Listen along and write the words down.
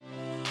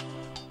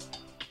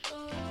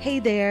Hey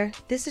there,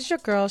 this is your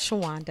girl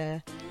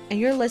Shawanda, and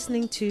you're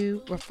listening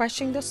to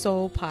Refreshing the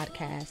Soul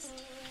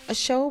podcast, a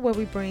show where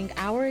we bring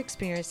our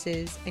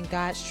experiences and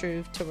God's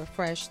truth to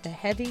refresh the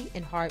heavy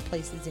and hard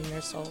places in your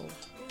soul.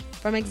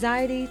 From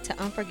anxiety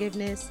to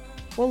unforgiveness,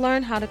 we'll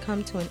learn how to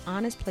come to an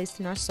honest place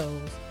in our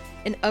souls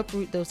and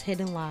uproot those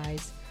hidden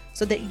lies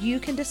so that you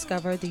can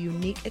discover the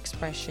unique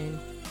expression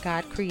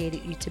God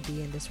created you to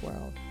be in this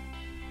world.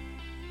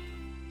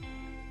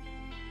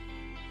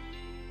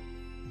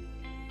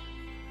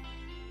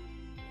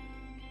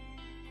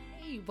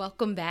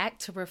 Welcome back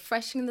to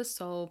Refreshing the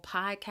Soul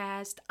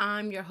podcast.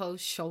 I'm your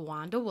host,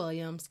 Shawanda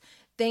Williams.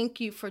 Thank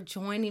you for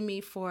joining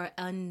me for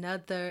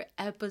another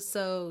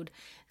episode.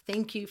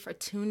 Thank you for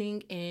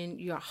tuning in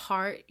your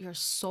heart, your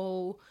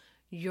soul,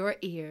 your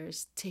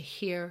ears to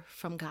hear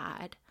from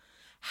God.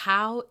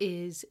 How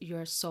is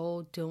your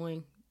soul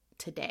doing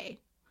today?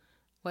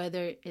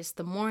 Whether it's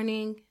the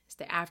morning, it's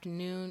the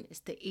afternoon, it's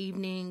the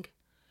evening.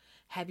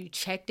 Have you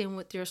checked in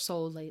with your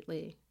soul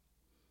lately?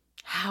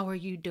 How are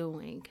you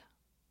doing?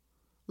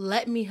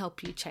 Let me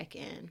help you check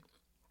in.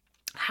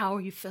 How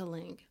are you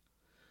feeling?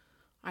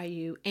 Are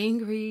you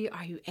angry?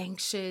 Are you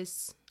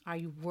anxious? Are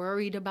you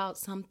worried about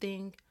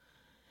something?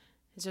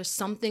 Is there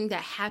something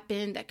that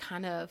happened that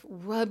kind of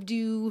rubbed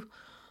you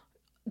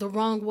the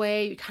wrong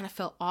way? You kind of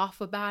felt off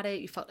about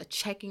it. You felt a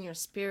check in your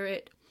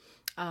spirit.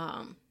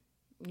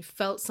 You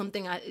felt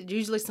something.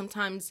 Usually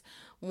sometimes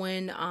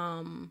when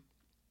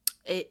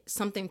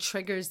something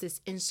triggers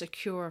this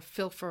insecure,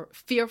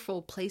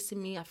 fearful place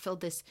in me. I feel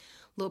this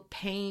little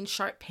pain,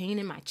 sharp pain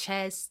in my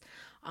chest.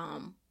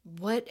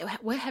 What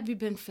have you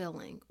been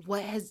feeling?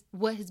 What has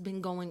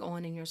been going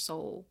on in your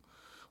soul?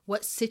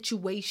 What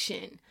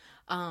situation?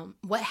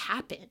 What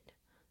happened?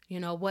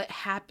 What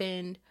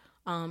happened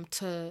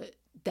to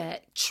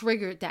that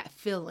triggered that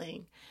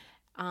feeling?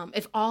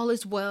 If all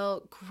is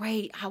well,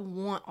 great. I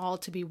want all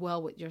to be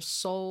well with your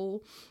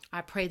soul.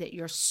 I pray that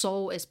your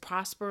soul is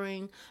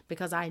prospering,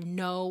 because I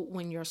know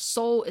when your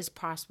soul is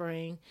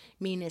prospering,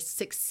 meaning it's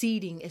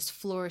succeeding, it's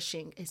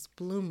flourishing, it's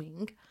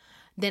blooming,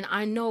 then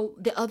I know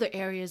the other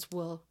areas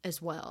will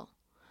as well.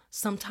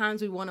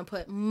 Sometimes we want to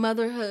put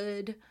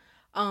motherhood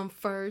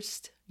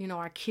first,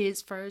 our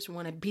kids first. We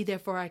want to be there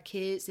for our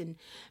kids and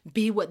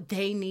be what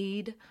they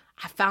need.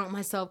 I found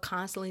myself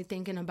constantly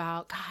thinking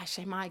about, gosh,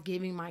 am I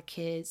giving my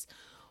kids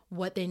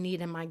what they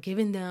need? Am I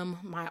giving them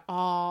my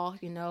all?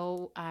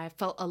 I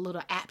felt a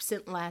little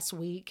absent last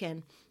week,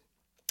 and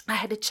I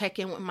had to check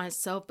in with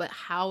myself. But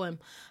how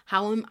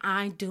am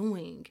I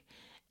doing?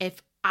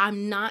 If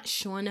I'm not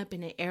showing up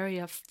in an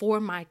area for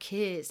my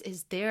kids,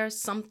 is there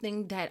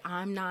something that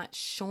I'm not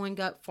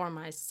showing up for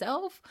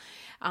myself?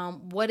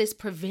 What is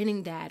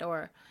preventing that?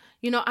 Or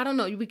I don't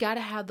know. We got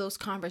to have those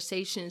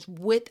conversations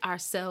with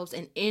ourselves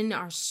and in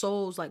our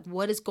souls. Like,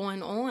 what is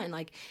going on?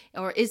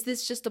 Or is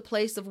this just a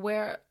place of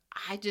where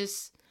I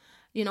just,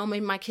 maybe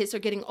my kids are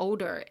getting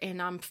older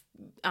and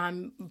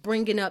I'm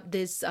bringing up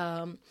this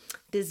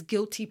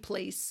guilty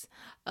place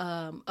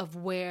of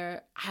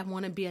where I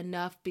want to be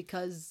enough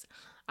because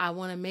I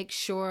want to make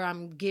sure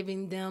I'm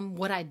giving them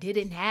what I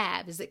didn't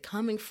have. Is it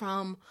coming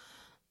from?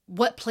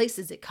 What place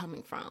is it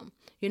coming from?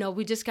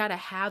 We just got to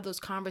have those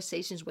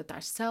conversations with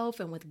ourselves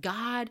and with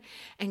God,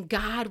 and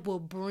God will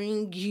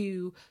bring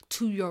you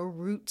to your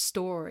root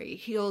story.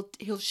 He'll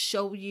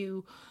show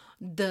you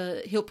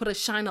he'll put a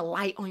shine of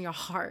light on your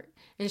heart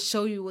and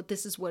show you what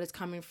is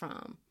coming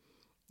from.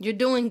 You're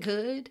doing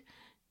good.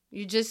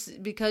 You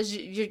just, because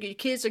your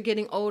kids are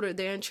getting older,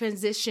 they're in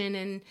transition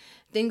and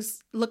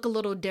things look a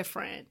little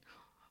different.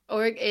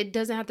 Or it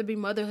doesn't have to be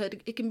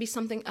motherhood. It can be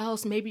something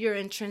else. Maybe you're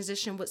in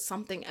transition with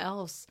something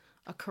else,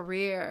 a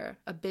career,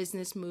 a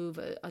business move,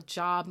 a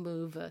job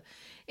move,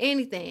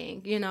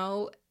 anything,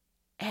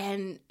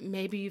 and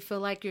maybe you feel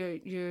like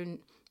you're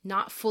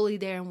not fully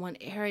there in one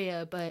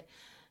area, but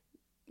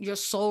your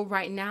soul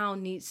right now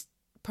needs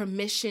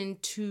permission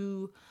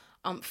to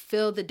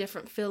feel the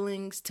different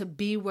feelings, to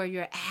be where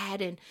you're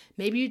at. And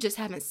maybe you just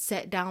haven't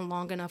sat down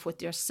long enough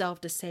with yourself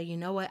to say, you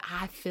know what,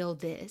 I feel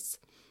this.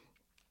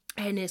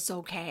 And it's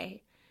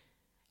okay.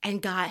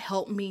 And God,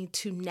 help me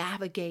to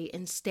navigate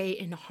and stay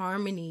in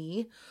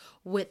harmony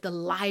with the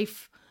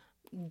life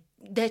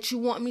that you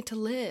want me to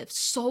live,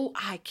 so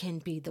I can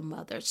be the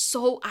mother,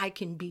 so I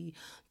can be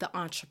the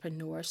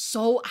entrepreneur,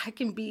 so I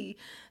can be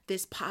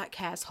this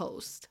podcast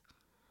host.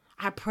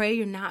 I pray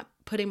you're not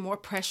putting more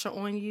pressure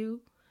on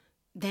you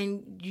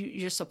than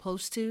you're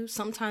supposed to.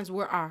 Sometimes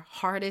we're our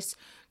hardest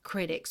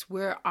critics.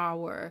 We're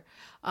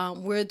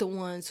the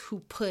ones who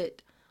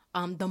put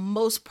the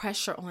most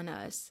pressure on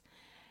us.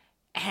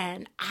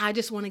 And I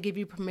just want to give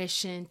you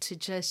permission to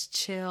just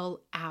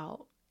chill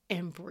out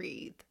and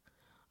breathe.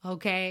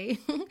 Okay?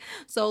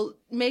 So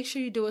make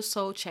sure you do a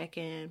soul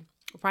check-in.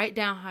 Write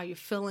down how you're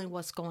feeling,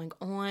 what's going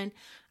on.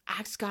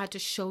 Ask God to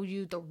show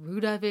you the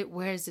root of it.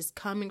 Where is this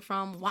coming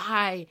from?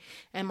 Why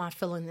am I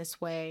feeling this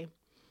way?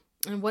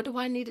 And what do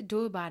I need to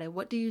do about it?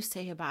 What do you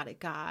say about it,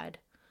 God?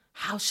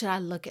 How should I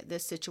look at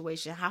this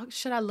situation? How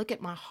should I look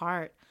at my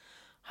heart?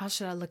 How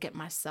should I look at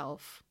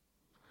myself?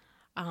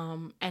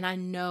 And I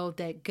know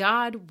that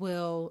God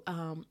will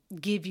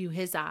give you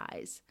his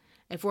eyes.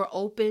 If we're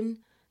open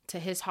to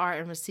his heart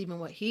and receiving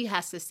what he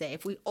has to say,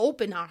 if we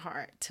open our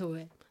heart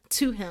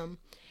to him,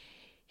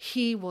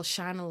 he will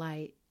shine a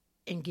light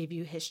and give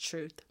you his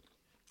truth.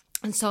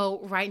 And so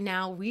right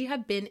now we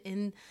have been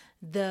in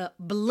the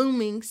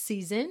blooming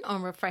season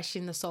on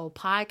Refreshing the Soul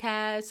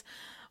podcast.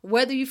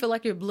 Whether you feel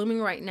like you're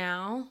blooming right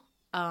now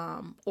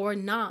or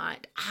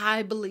not,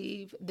 I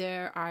believe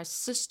there are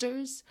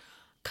sisters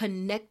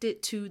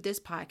connected to this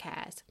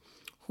podcast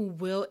who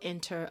will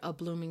enter a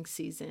blooming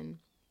season.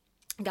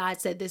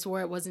 God said this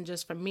word wasn't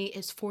just for me,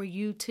 it's for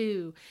you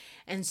too.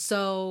 And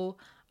so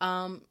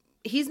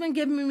he's been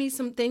giving me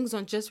some things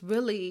on just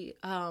really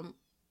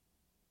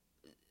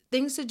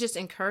things to just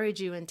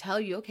encourage you and tell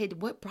you, okay,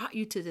 what brought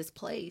you to this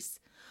place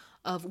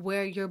of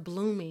where you're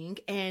blooming,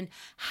 and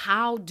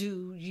how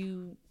do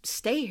you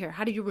stay here?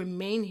 How do you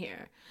remain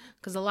here?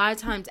 Because a lot of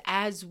times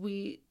as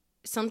we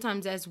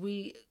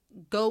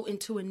go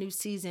into a new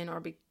season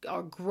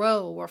or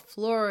grow or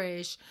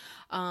flourish,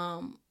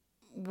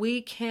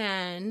 we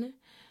can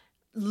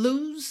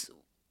lose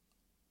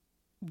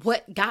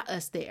what got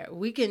us there.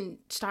 We can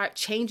start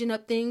changing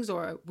up things,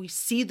 or we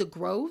see the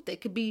growth.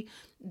 It could be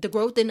the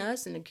growth in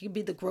us, and it could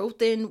be the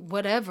growth in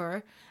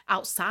whatever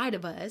outside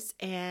of us.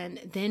 And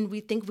then we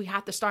think we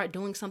have to start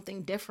doing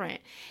something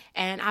different.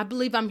 And I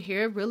believe I'm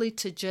here really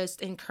to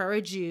just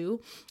encourage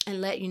you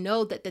and let you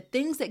know that the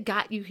things that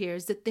got you here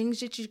is the things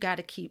that you got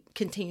to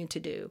continue to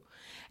do.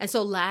 And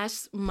so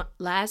last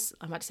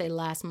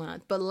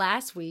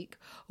week,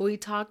 we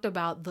talked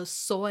about the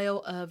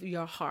soil of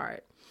your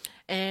heart.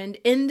 And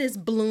in this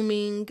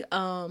blooming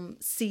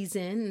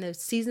season, the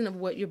season of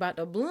what you're about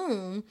to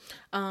bloom,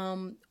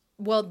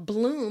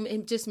 bloom,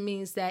 it just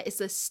means that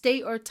it's a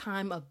state or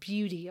time of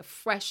beauty, of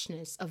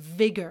freshness, of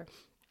vigor,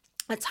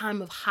 a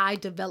time of high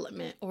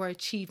development or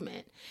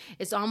achievement.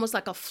 It's almost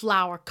like a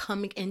flower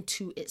coming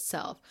into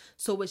itself.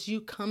 So it's you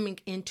coming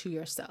into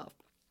yourself.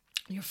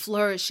 You're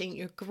flourishing,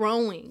 you're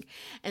growing.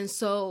 And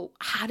so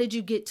how did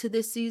you get to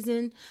this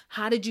season?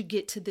 How did you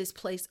get to this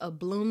place of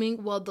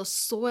blooming? Well, the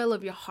soil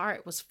of your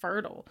heart was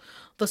fertile.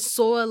 The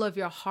soil of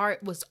your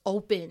heart was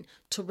open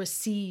to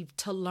receive,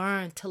 to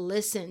learn, to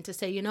listen, to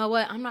say, you know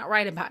what? I'm not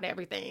right about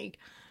everything.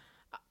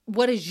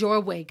 What is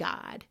your way,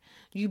 God?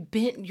 You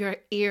bent your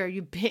ear,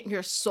 you bent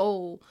your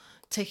soul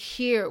to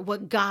hear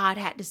what God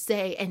had to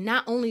say. And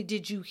not only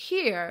did you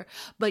hear,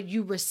 but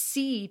you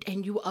received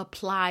and you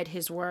applied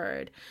his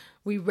word.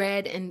 We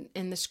read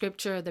in the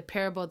scripture, the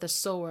parable of the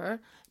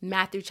sower,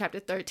 Matthew chapter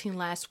 13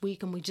 last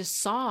week, and we just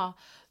saw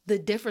the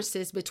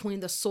differences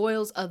between the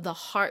soils of the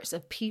hearts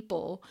of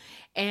people.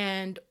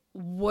 And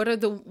what are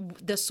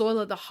the soil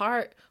of the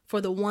heart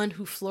for the one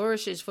who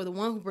flourishes, for the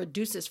one who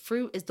produces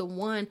fruit, is the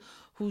one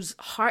whose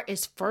heart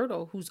is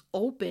fertile, who's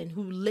open,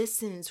 who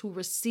listens, who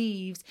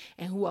receives,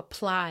 and who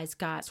applies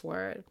God's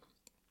word.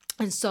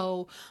 And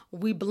so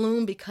we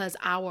bloom because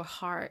our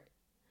heart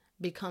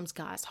becomes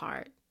God's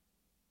heart.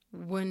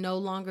 We're no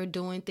longer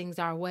doing things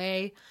our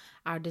way.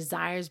 Our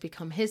desires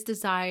become his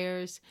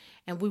desires,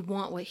 and we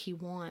want what he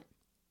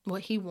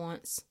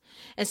wants.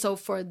 And so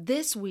for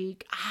this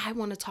week, I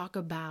want to talk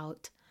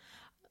about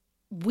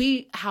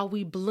how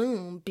we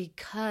bloom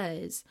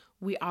because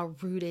we are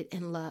rooted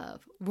in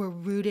love. We're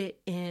rooted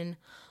in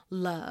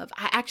love.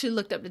 I actually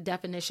looked up the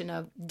definition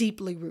of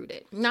deeply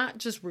rooted, not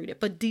just rooted,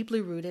 but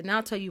deeply rooted. And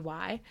I'll tell you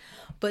why.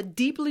 But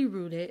deeply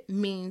rooted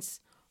means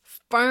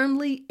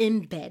firmly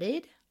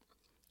embedded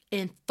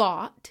in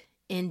thought,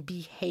 in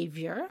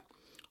behavior,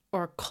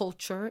 or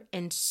culture,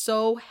 and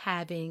so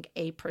having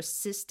a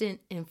persistent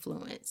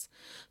influence.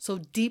 So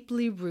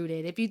deeply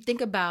rooted. If you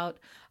think about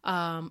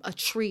a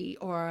tree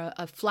or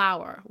a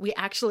flower,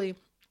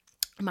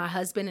 my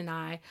husband and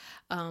I,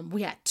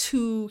 we had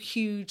 2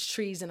 huge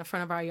trees in the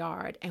front of our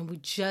yard, and we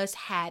just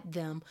had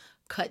them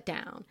cut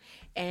down.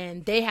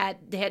 And they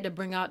had to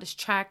bring out this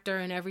tractor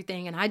and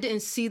everything, and I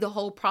didn't see the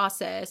whole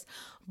process.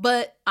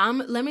 But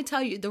let me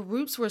tell you, the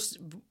roots was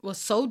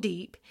so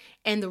deep,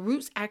 and the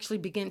roots actually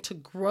began to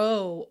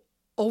grow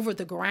over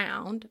the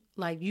ground.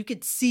 Like you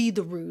could see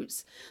the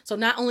roots. So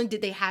not only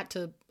did they have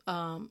to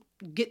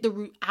get the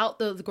root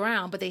out of the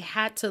ground, but they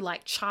had to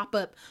like chop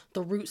up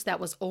the roots that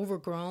was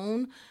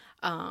overgrown.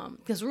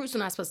 Because roots are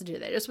not supposed to do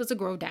that. They're supposed to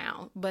grow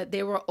down, but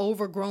they were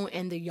overgrown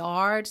in the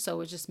yard. So it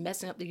was just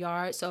messing up the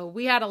yard. So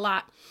we had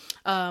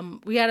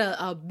we had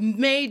a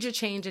major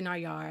change in our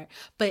yard,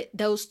 but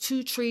those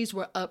 2 trees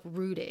were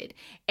uprooted,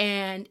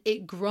 and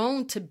it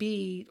grown to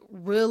be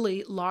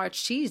really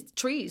large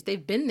trees.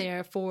 They've been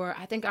there for,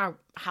 I think our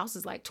house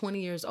is like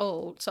 20 years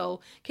old.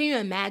 So can you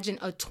imagine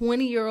a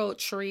 20-year-old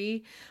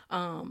tree?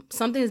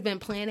 Something has been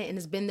planted and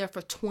has been there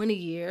for 20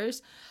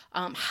 years.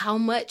 How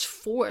much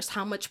force,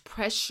 how much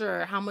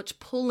pressure, how much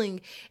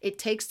pulling it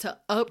takes to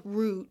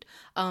uproot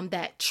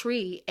that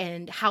tree,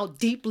 and how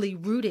deeply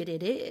rooted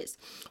it is.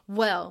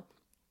 Well,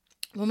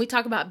 when we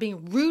talk about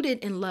being rooted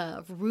in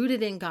love,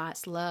 rooted in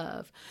God's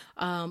love,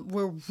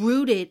 we're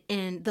rooted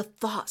in the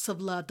thoughts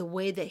of love, the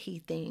way that he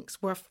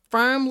thinks. We're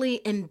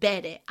firmly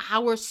embedded.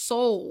 Our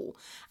soul,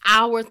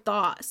 our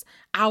thoughts,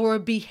 our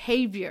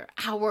behavior,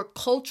 our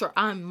culture,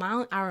 our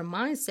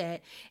mindset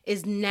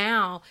is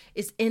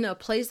in a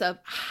place of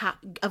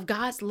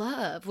God's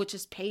love, which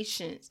is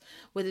patience,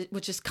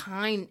 which is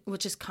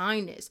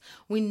kindness.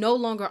 We no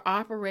longer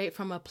operate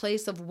from a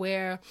place of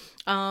where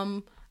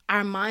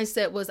our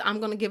mindset was, I'm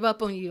going to give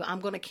up on you. I'm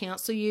going to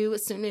cancel you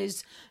as soon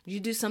as you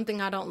do something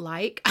I don't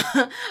like.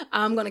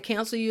 I'm going to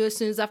cancel you as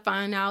soon as I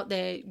find out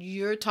that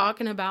you're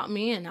talking about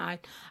me and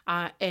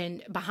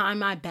and behind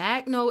my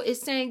back. No,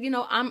 it's saying,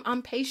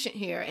 I'm patient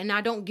here and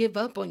I don't give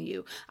up on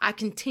you. I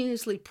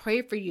continuously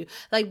pray for you.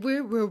 Like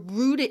we're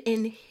rooted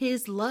in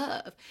his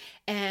love.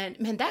 And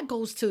man, that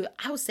goes to,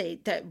 I would say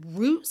that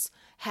roots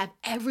have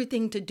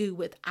everything to do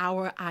with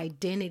our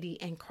identity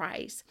in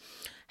Christ.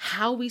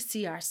 How we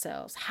see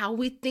ourselves, how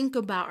we think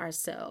about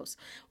ourselves,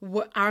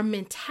 our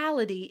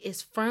mentality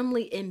is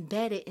firmly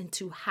embedded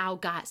into how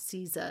God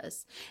sees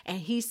us. And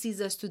he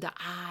sees us through the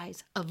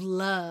eyes of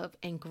love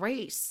and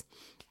grace.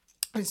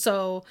 And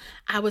so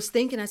I was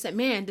thinking, I said,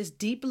 man, this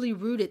deeply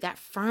rooted, that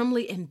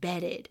firmly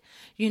embedded,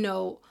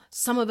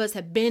 some of us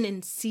have been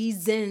in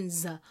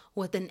seasons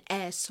with an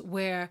S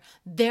where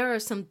there are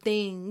some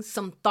things,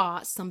 some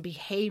thoughts, some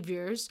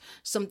behaviors,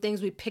 some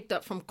things we picked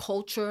up from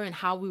culture and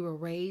how we were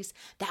raised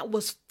that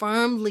was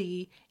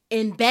firmly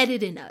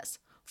embedded in us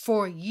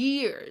for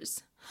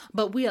years.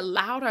 But we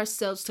allowed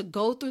ourselves to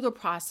go through the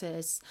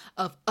process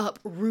of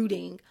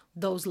uprooting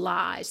those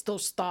lies,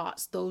 those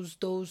thoughts,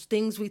 those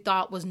things we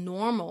thought was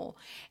normal.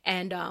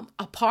 And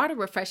a part of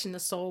Refreshing the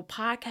Soul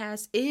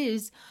podcast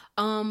is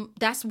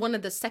that's one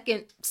of the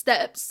second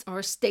steps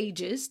or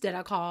stages that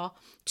I call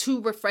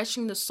to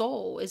refreshing the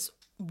soul. Is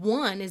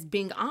one is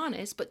being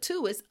honest, but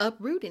two is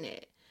uprooting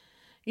it.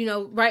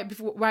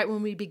 Right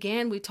when we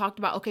began, we talked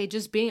about, okay,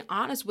 just being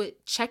honest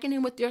with checking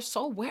in with your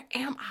soul. Where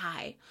am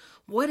I?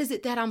 What is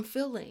it that I'm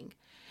feeling?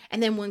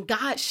 And then when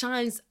God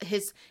shines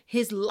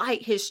his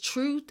light, his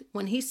truth,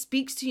 when he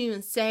speaks to you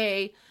and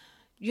say,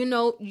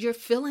 you're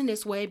feeling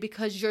this way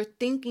because you're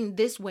thinking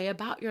this way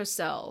about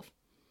yourself.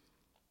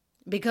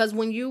 Because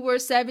when you were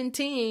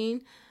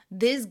 17,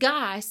 this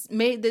guy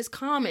made this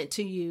comment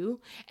to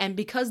you. And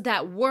because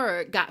that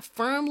word got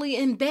firmly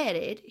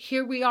embedded,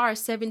 here we are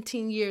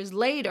 17 years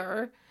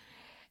later.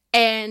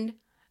 And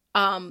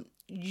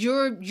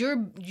your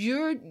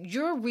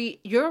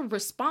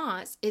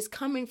response is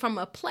coming from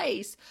a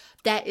place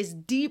that is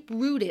deep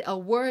rooted, a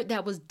word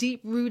that was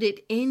deep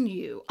rooted in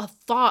you, a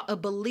thought, a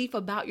belief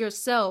about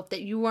yourself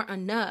that you weren't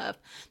enough,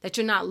 that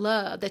you're not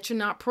loved, that you're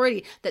not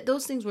pretty, that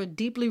those things were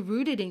deeply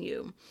rooted in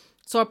you.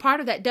 So a part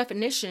of that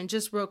definition,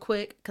 just real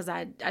quick, because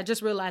I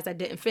just realized I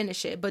didn't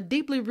finish it, but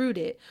deeply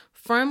rooted,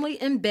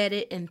 firmly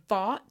embedded in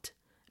thought,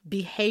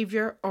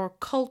 behavior, or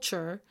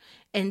culture,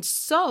 and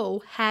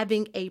so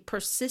having a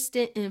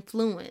persistent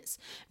influence,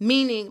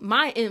 meaning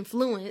my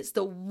influence,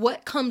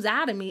 what comes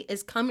out of me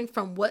is coming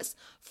from what's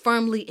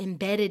firmly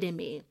embedded in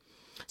me.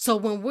 So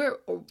when we're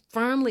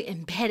firmly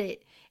embedded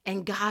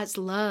in God's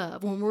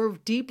love, when we're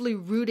deeply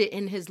rooted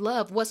in his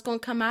love, what's going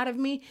to come out of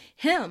me?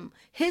 Him,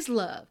 his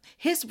love,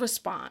 his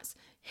response,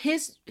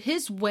 his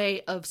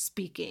way of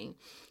speaking,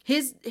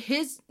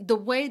 the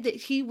way that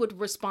he would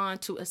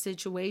respond to a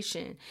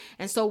situation.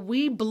 And so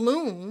we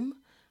bloom.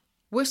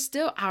 We're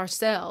still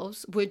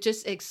ourselves. We're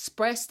just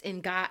expressed in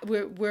God.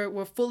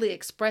 We're fully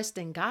expressed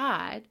in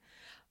God.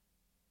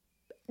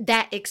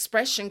 That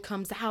expression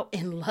comes out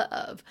in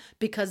love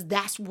because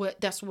that's what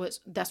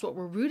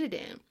we're rooted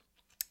in.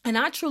 And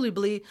I truly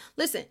believe,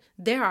 listen,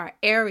 there are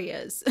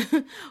areas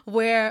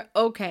where,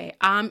 okay,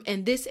 I'm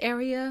in this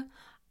area.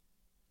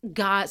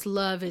 God's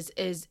love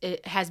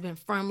it has been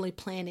firmly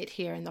planted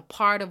here, in the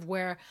part of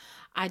where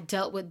I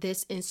dealt with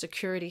this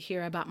insecurity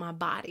here about my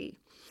body.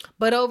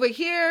 But over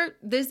here,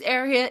 this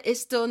area, it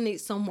still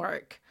needs some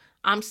work.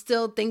 I'm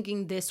still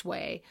thinking this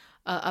way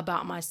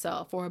about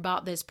myself or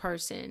about this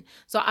person.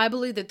 So I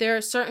believe that there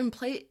are certain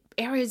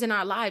areas in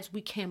our lives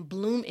we can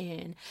bloom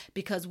in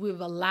because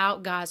we've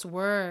allowed God's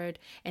word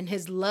and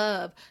his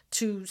love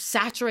to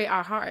saturate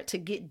our heart, to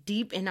get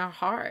deep in our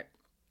heart.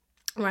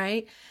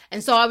 Right.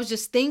 And so I was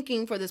just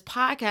thinking for this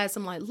podcast,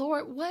 I'm like,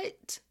 Lord,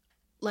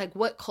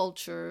 what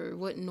culture,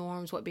 what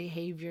norms, what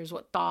behaviors,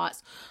 what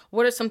thoughts,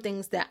 what are some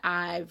things that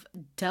I've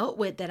dealt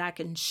with that I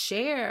can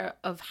share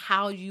of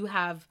how you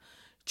have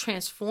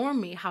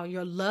transformed me, how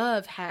your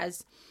love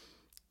has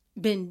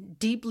been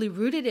deeply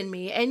rooted in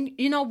me. And,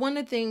 one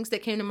of the things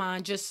that came to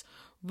mind just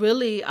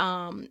really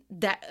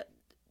that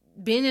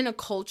being in a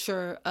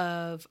culture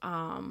of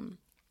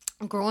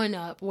growing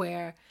up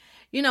where,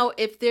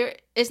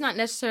 it's not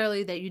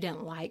necessarily that you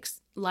didn't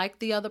like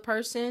the other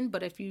person,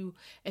 but if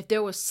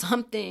there was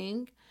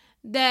something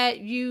that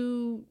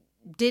you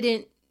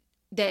didn't,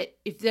 that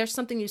if there's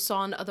something you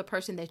saw in the other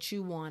person that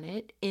you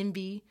wanted,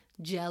 envy,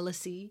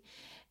 jealousy,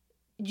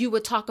 you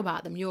would talk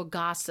about them, you'll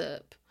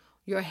gossip,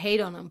 your hate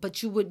on them,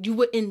 but you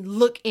wouldn't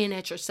look in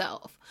at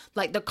yourself.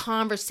 Like the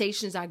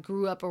conversations I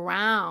grew up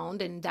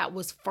around and that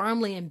was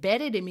firmly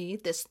embedded in me,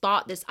 this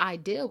thought, this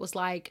idea was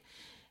like,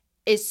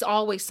 it's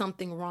always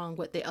something wrong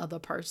with the other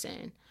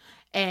person,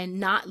 and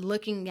not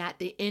looking at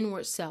the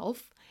inward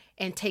self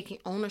and taking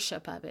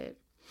ownership of it.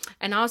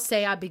 And I'll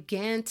say I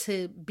began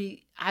to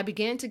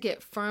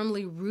get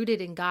firmly rooted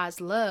in God's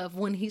love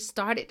when he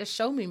started to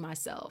show me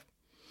myself.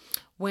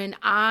 When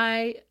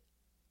after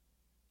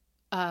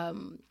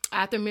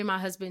me and my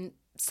husband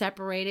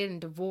separated and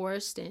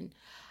divorced, and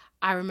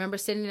I remember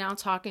sitting down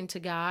talking to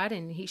God,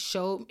 and he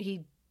showed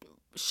me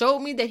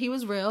that he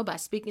was real by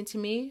speaking to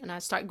me. And I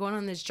started going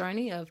on this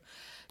journey of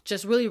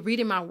just really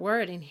reading my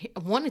word and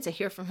wanted to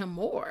hear from him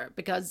more,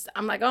 because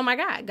I'm like, oh my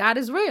God, God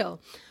is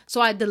real. So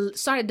I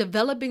started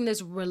developing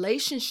this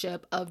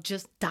relationship of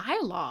just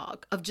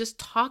dialogue, of just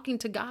talking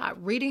to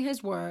God, reading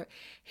his word,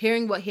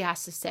 hearing what he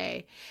has to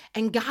say.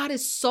 And God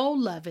is so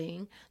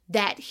loving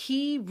that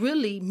he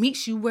really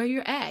meets you where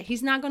you're at.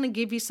 He's not going to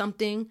give you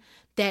something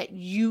that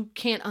you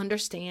can't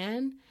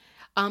understand.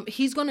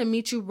 He's going to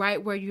meet you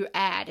right where you're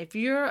at. If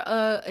you're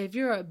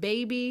a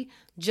baby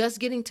just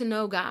getting to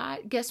know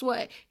God, guess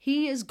what?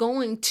 He is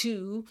going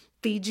to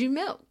feed you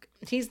milk.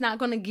 He's not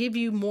going to give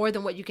you more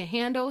than what you can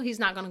handle. He's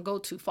not going to go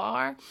too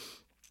far.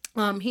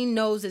 He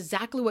knows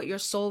exactly what your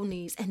soul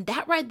needs. And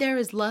that right there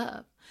is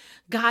love.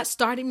 God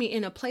started me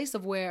in a place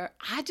of where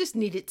I just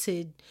needed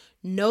to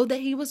know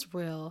that he was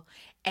real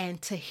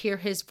and to hear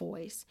his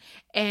voice.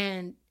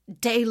 And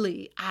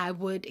daily I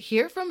would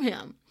hear from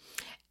him.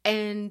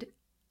 And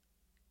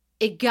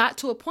it got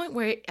to a point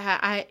where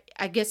I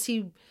guess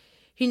he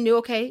knew,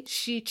 okay,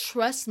 she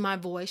trusts my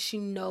voice. She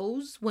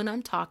knows when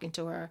I'm talking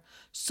to her.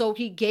 So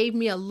he gave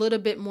me a little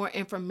bit more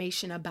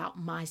information about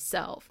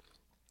myself.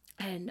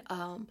 And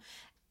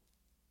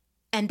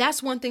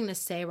that's one thing to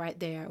say right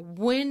there.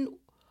 When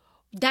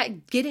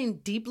that getting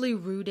deeply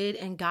rooted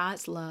in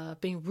God's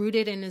love, being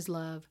rooted in his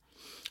love,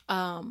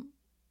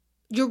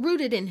 you're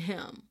rooted in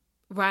him,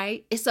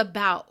 right? It's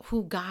about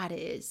who God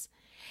is.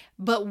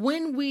 But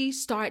when we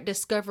start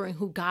discovering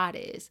who God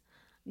is,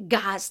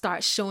 God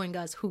starts showing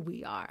us who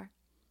we are.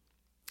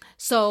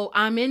 So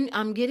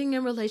I'm getting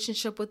in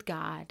relationship with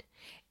God.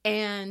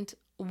 And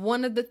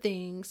one of the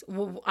things,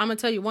 I'm going to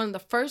tell you, one of the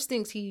first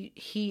things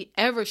he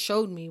ever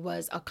showed me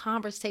was a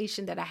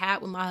conversation that I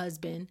had with my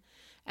husband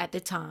at the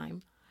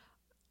time.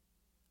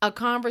 A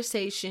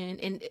conversation,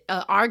 and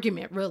an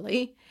argument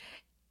really.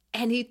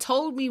 And he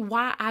told me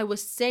why I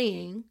was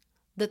saying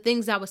the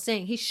things I was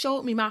saying. He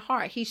showed me my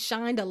heart. He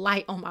shined a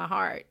light on my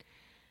heart.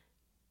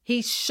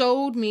 He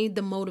showed me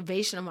the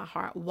motivation of my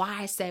heart,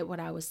 why I said what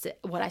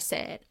I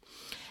said.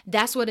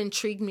 That's what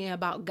intrigued me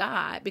about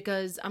God,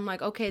 because I'm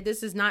like, okay,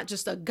 this is not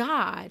just a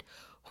God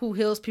who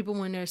heals people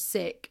when they're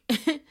sick,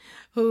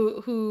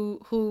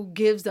 who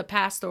gives the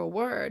pastor a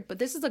word, but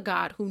this is a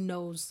God who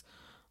knows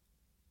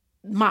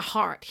my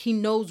heart. He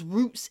knows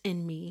roots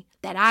in me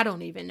that I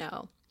don't even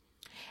know.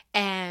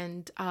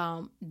 And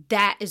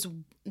that is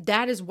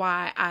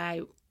why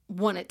I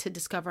wanted to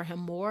discover him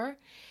more.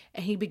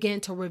 And he began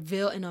to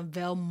reveal and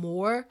unveil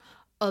more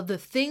of the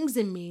things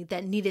in me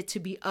that needed to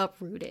be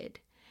uprooted.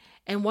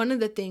 And one of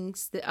the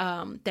things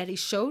that he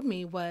showed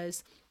me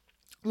was,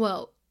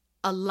 well,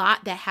 a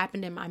lot that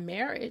happened in my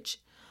marriage.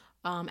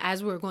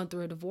 As we were going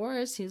through a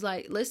divorce, he's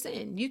like,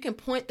 listen, you can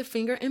point the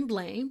finger and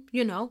blame,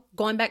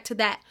 going back to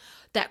that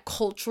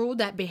cultural,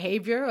 that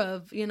behavior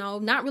of,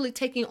 not really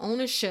taking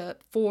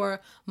ownership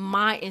for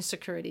my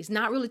insecurities,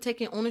 not really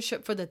taking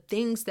ownership for the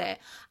things that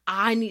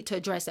I need to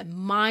address in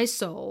my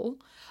soul.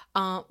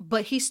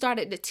 But he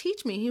started to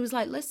teach me. He was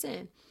like,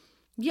 listen,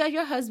 yeah,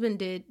 your husband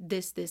did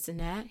this, and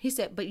that. He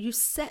said, but you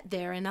sat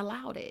there and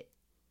allowed it.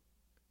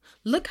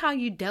 Look how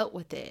you dealt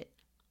with it.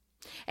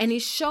 And he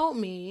showed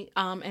me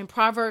in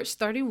Proverbs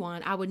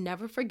 31, I would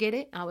never forget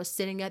it. I was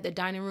sitting at the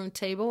dining room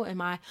table in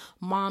my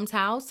mom's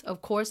house,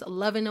 of course,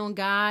 loving on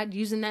God,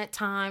 using that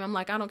time. I'm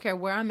like, I don't care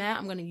where I'm at.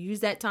 I'm going to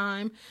use that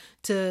time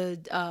to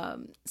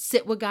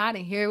sit with God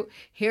and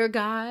hear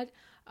God.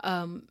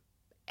 And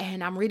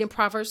I'm reading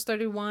Proverbs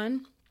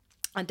 31.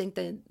 I think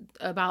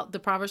about the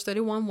Proverbs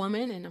 31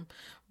 woman, and I'm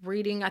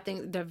reading, I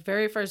think, the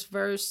very first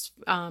verse,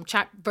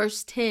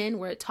 verse 10,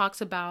 where it talks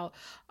about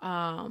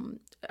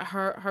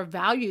her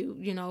value,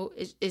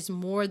 is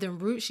more than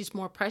roots. She's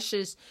more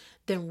precious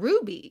than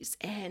rubies.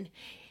 And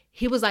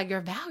he was like,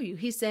 your value.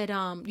 He said,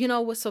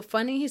 what's so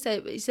funny? He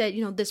said,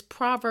 this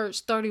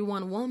Proverbs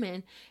 31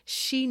 woman,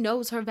 she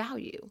knows her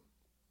value.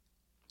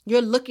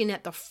 You're looking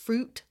at the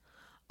fruit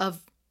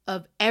of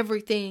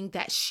everything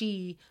that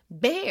she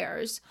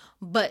bears,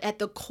 but at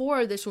the core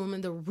of this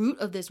woman, the root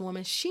of this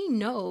woman, she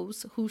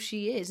knows who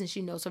she is and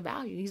she knows her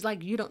value. He's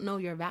like, you don't know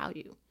your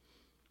value.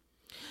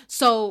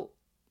 So,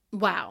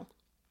 wow.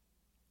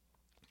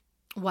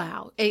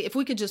 If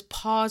we could just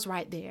pause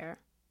right there,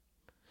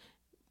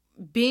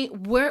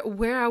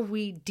 where are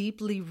we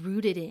deeply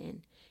rooted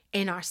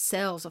in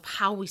ourselves, of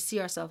how we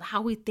see ourselves,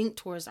 how we think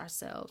towards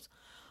ourselves?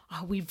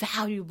 Are we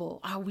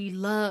valuable? Are we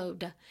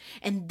loved?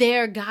 And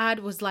there God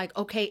was like,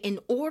 okay, in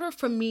order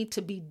for me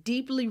to be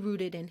deeply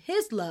rooted in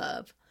his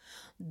love,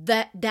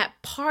 that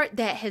part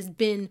that has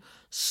been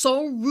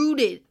so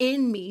rooted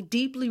in me,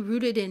 deeply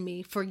rooted in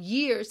me for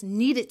years,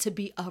 needed to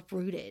be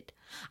uprooted.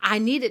 I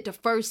needed to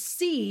first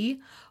see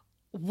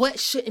what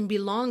shouldn't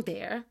belong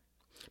there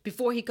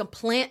before he could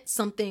plant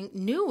something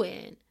new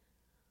in.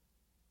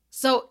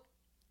 So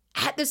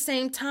at the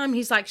same time,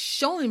 he's like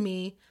showing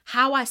me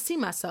how I see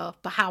myself,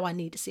 but how I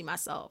need to see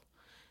myself.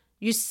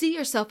 You see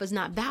yourself as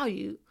not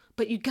valued,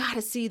 but you got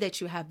to see that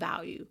you have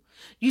value.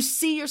 You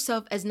see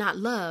yourself as not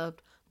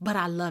loved, but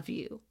I love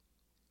you.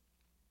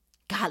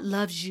 God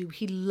loves you.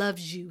 He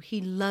loves you. He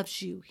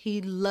loves you.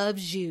 He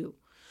loves you.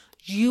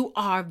 You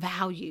are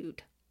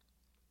valued.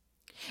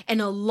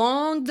 And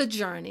along the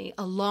journey,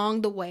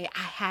 along the way,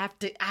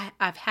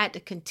 I've had to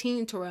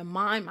continue to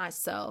remind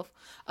myself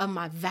of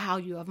my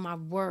value, of my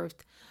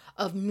worth,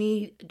 of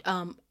me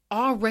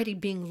already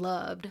being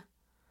loved,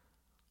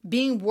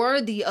 being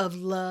worthy of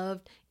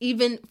love,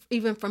 even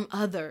from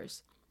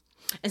others.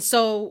 And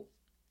so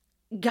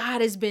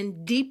God has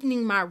been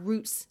deepening my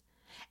roots.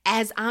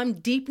 As I'm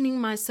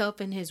deepening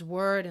myself in his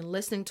word and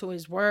listening to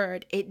his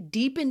word, it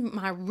deepened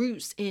my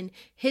roots in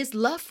his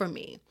love for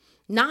me.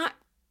 Not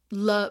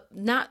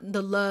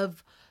the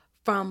love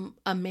from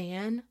a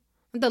man,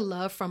 the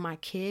love from my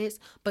kids,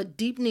 but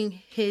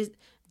deepening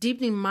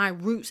my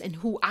roots in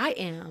who I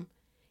am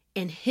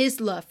and his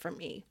love for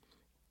me.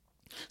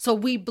 So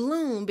we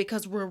bloom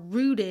because we're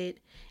rooted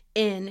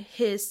in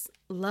his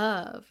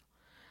love.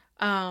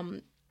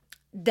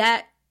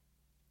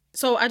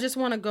 So I just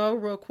want to go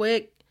real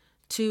quick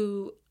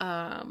to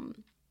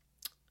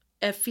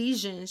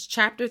Ephesians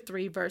chapter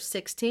 3, verse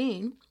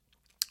 16.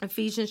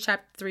 Ephesians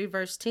chapter 3,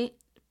 verse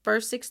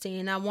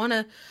 16. I want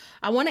to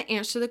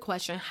answer the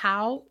question,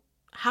 how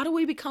do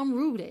we become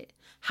rooted?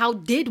 How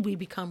did we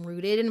become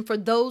rooted? And for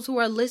those who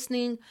are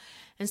listening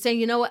and saying,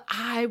 you know what,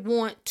 I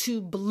want to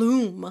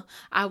bloom,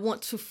 I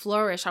want to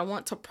flourish, I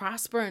want to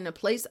prosper in a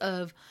place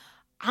of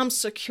I'm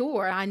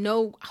secure. I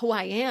know who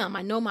I am.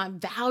 I know my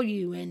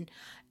value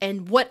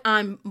and what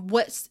I'm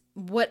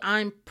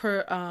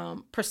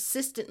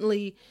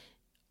persistently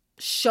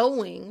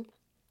showing,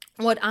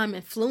 what I'm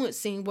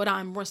influencing, what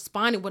I'm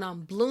responding, what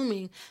I'm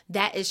blooming,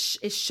 that is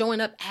showing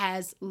up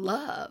as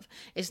love.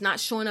 It's not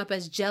showing up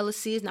as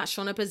jealousy. It's not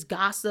showing up as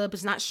gossip.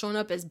 It's not showing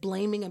up as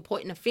blaming and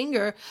pointing a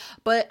finger,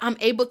 but I'm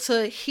able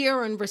to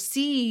hear and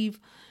receive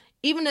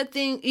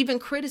even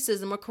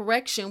criticism or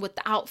correction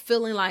without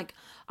feeling like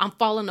I'm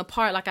falling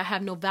apart, like I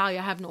have no value,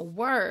 I have no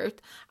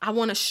worth. I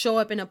want to show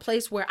up in a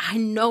place where I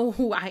know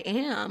who I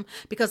am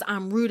because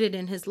I'm rooted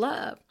in his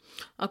love.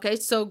 Okay,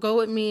 so go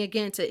with me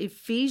again to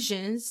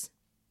Ephesians.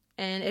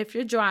 And if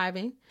you're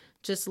driving,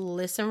 just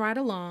listen right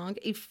along.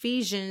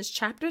 Ephesians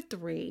chapter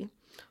 3,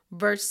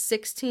 verse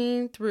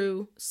 16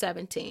 through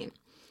 17.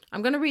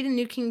 I'm going to read the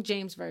New King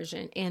James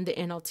Version and the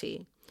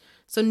NLT.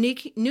 So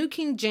New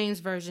King James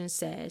Version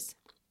says,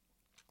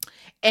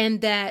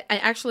 and that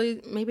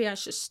maybe I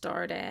should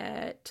start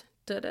at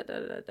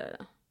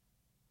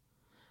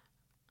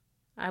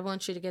I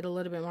want you to get a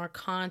little bit more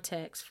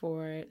context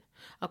for it.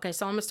 Okay,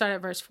 so I'm going to start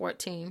at verse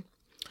 14.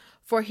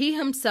 For he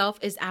himself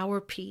is our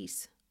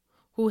peace,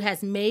 who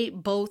has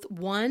made both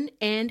one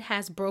and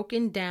has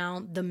broken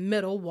down the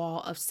middle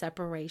wall of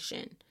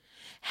separation,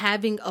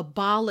 having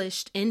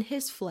abolished in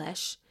his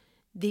flesh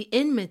the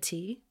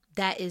enmity,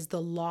 that is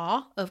the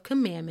law of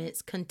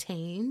commandments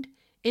contained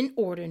in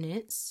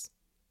ordinances,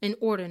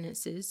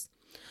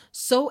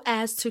 so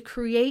as to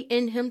create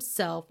in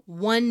himself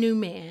one new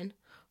man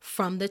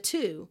from the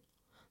two,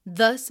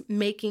 thus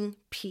making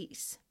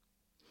peace.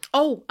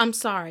 Oh, I'm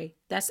sorry.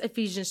 That's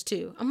Ephesians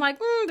 2. I'm like,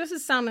 this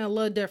is sounding a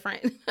little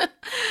different.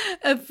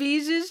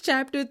 Ephesians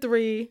chapter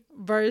 3,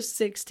 verse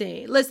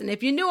 16. Listen,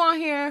 if you're new on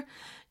here,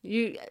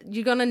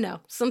 you're going to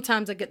know.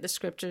 Sometimes I get the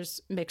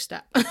scriptures mixed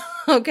up.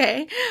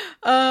 Okay.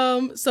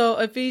 So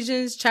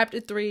Ephesians chapter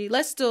 3,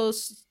 let's still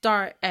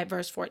start at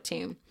verse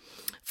 14.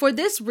 For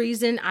this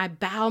reason, I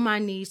bow my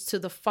knees to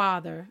the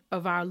Father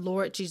of our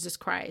Lord Jesus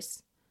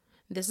Christ.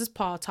 This is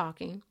Paul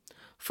talking,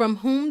 from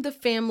whom the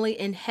family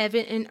in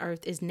heaven and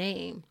earth is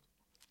named,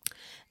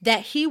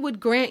 that he would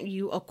grant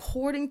you,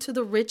 according to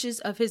the riches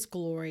of his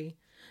glory,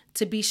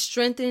 to be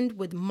strengthened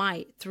with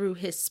might through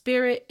his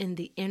Spirit in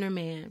the inner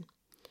man.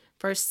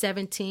 Verse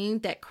 17,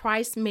 that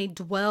Christ may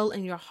dwell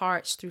in your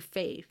hearts through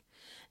faith,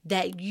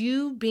 that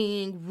you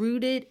being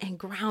rooted and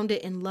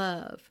grounded in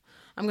love.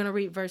 I'm going to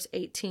read verse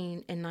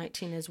 18 and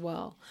 19 as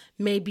well.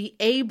 May be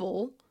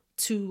able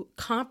to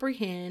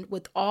comprehend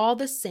with all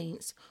the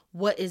saints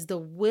what is the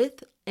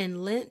width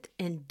and length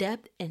and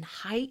depth and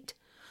height,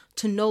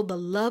 to know the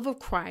love of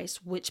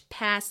Christ, which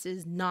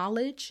passes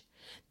knowledge,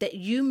 that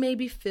you may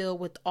be filled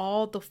with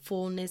all the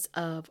fullness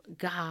of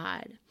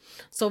God.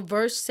 So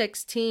verse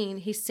 16,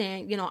 he's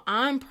saying,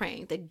 I'm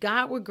praying that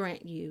God will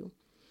grant you,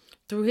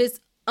 through his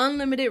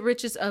unlimited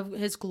riches of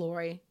his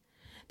glory,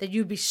 that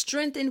you be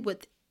strengthened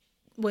with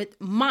with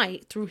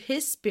might through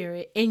his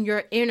spirit in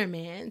your inner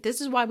man.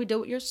 This is why we deal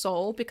with your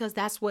soul, because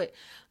that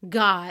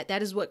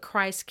is what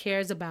Christ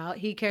cares about.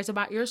 He cares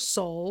about your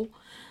soul.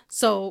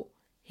 So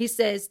he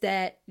says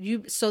that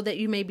so that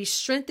you may be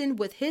strengthened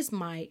with his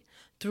might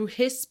through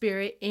his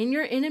spirit in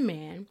your inner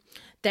man,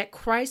 that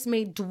Christ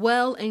may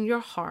dwell in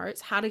your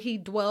hearts. How did he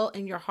dwell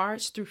in your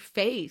hearts? Through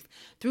faith,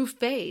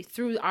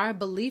 through our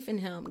belief in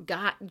him.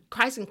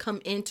 Christ can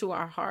come into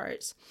our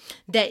hearts,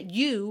 that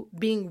you,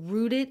 being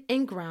rooted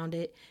and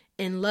grounded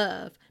in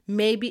love,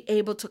 may be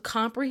able to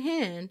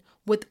comprehend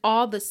with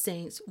all the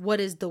saints what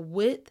is the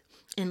width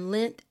and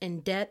length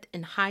and depth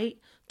and height,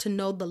 to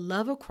know the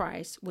love of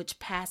Christ, which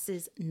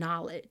passes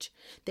knowledge,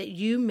 that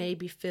you may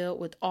be filled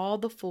with all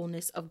the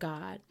fullness of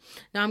God.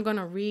 Now I'm going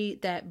to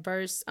read that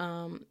verse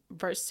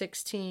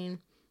 16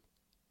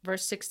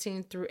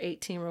 through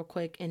 18 real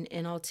quick in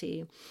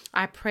NLT.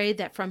 I pray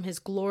that from his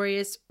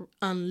glorious,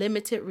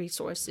 unlimited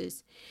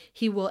resources,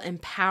 he will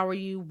empower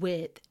you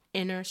with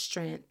inner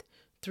strength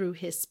through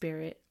his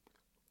spirit.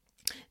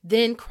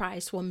 Then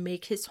Christ will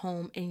make his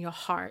home in your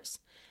hearts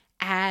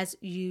as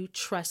you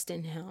trust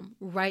in him.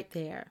 Right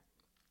there.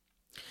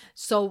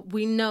 So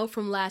we know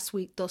from last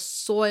week, the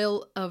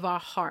soil of our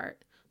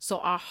heart. So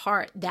our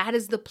heart, that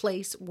is the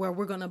place where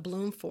we're going to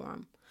bloom for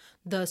him.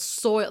 The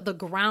soil, the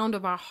ground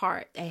of our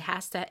heart, it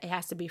has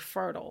to be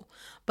fertile.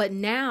 But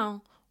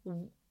now,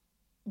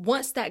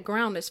 once that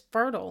ground is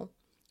fertile,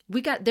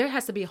 there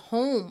has to be a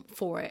home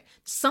for it.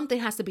 Something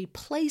has to be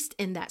placed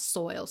in that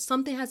soil.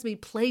 Something has to be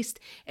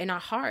placed in our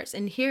hearts.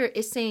 And here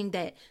it's saying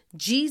that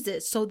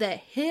Jesus, so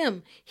that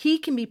he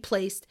can be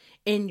placed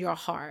in your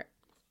heart.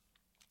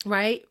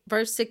 Right?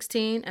 Verse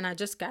 16, and I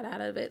just got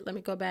out of it. Let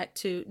me go back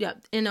to,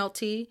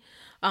 NLT,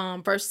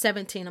 verse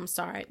 17, I'm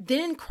sorry.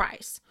 Then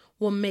Christ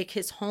will make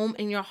his home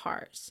in your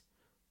hearts.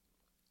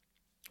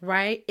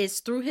 Right? It's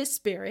through his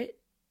spirit,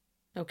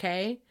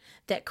 okay,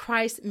 that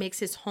Christ makes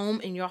his home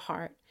in your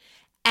heart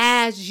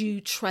as you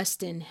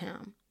trust in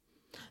him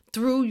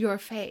through your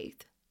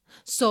faith.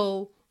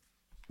 So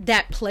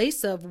that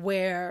place of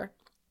where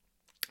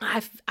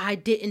I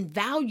didn't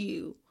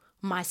value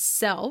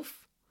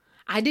myself,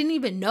 I didn't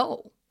even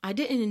know.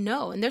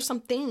 And there's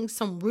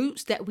some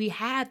roots that we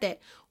have that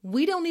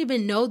we don't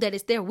even know that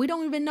it's there. We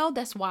don't even know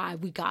that's why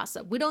we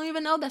gossip. We don't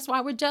even know that's why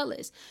we're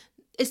jealous.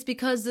 It's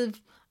because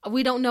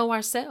we don't know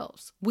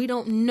ourselves. We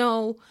don't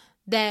know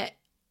that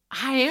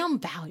I am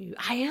valued.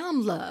 I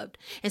am loved.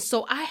 And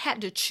so I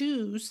had to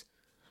choose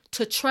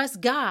to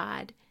trust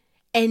God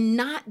and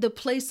not the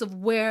place of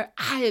where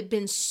I had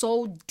been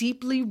so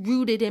deeply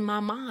rooted in my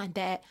mind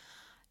that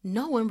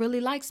no one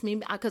really likes me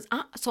because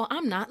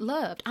I'm not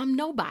loved. I'm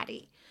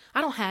nobody. I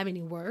don't have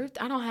any worth.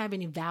 I don't have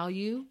any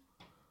value.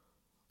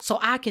 So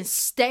I can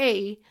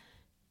stay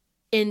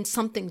in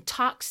something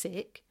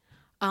toxic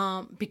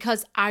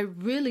because I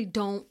really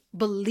don't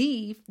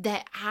believe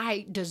that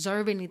I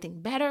deserve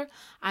anything better.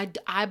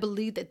 I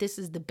believe that this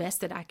is the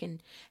best that I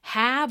can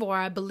have, or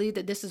I believe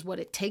that this is what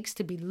it takes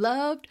to be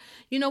loved.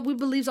 We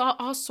believe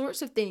all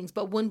sorts of things.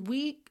 But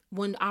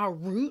when our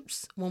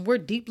roots, when we're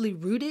deeply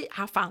rooted,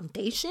 our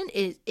foundation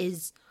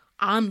is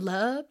I'm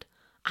loved,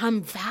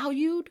 I'm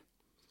valued,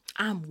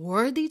 I'm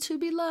worthy to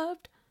be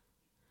loved.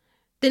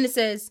 Then it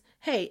says,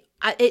 hey,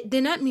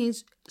 then that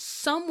means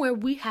somewhere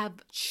we have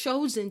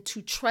chosen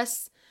to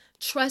trust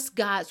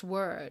God's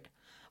word.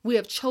 We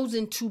have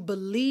chosen to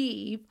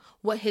believe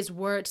what his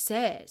word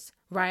says,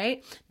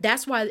 right?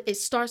 That's why it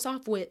starts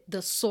off with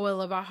the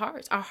soil of our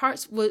hearts. Our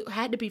hearts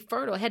had to be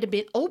fertile, had to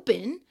be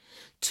open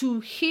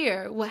to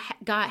hear what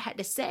God had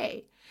to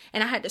say.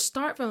 And I had to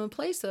start from a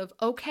place of,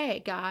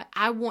 okay, God,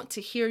 I want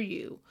to hear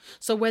you.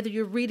 So whether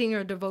you're reading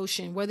your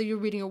devotion, whether you're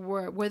reading a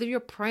word, whether you're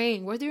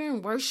praying, whether you're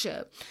in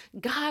worship,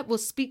 God will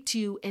speak to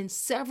you in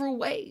several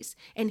ways,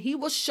 and he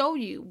will show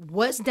you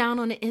what's down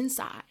on the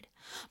inside.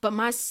 But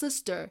my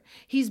sister,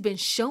 he's been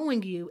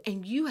showing you,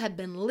 and you have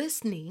been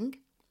listening,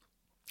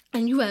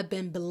 and you have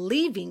been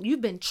believing,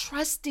 you've been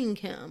trusting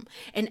him.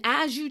 And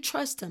as you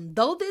trust him,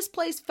 though this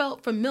place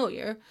felt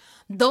familiar,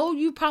 though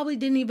you probably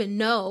didn't even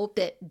know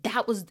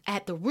that was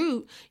at the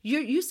root,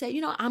 you said,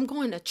 I'm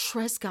going to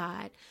trust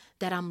God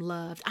that I'm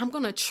loved. I'm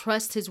going to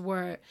trust his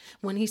word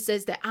when he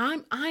says that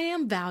I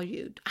am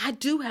valued. I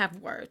do have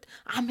worth.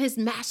 I'm his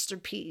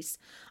masterpiece.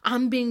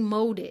 I'm being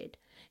molded.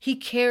 He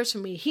cares for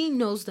me. He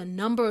knows the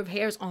number of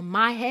hairs on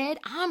my head.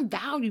 I'm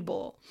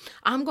valuable.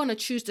 I'm going to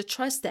choose to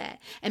trust that.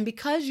 And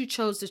because you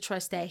chose to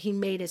trust that, he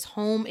made his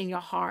home in your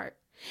heart.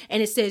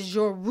 And it says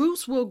your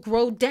roots will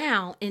grow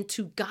down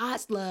into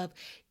God's love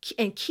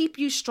and keep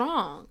you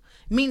strong.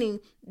 Meaning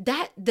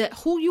that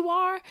who you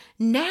are,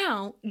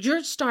 now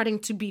you're starting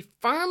to be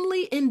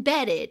firmly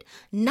embedded,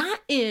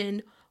 not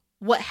in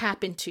what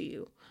happened to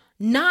you,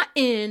 not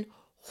in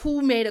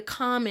who made a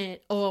comment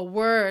or a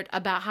word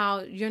about how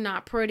you're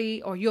not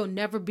pretty or you'll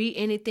never be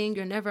anything,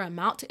 you'll never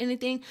amount to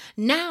anything.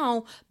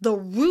 Now, the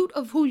root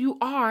of who you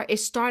are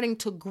is starting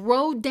to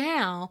grow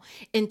down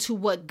into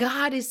what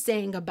God is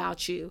saying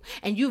about you.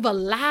 And you've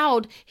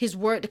allowed his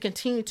word to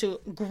continue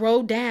to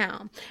grow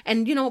down.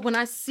 And, when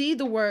I see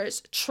the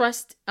words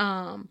trust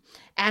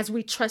as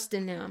we trust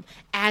in him,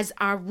 as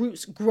our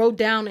roots grow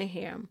down in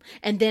him.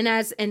 And then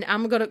and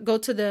I'm going to go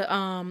to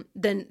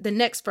the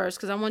next verse,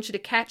 because I want you to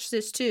catch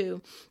this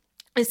too.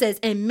 It says,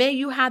 and may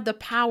you have the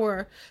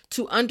power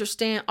to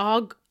understand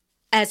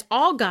as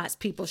all God's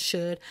people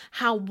should,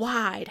 how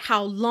wide,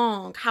 how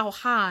long, how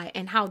high,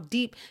 and how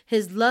deep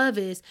his love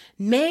is.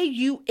 May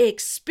you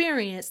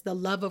experience the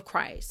love of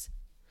Christ.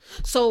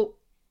 So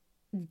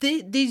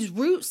these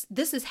roots,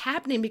 this is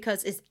happening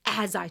because it's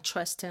as I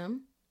trust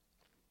him.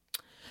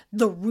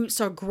 The roots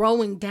are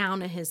growing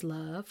down in his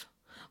love,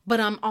 but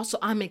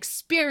I'm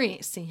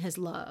experiencing his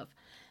love.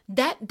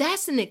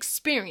 That's an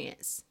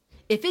experience.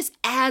 If it's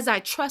as I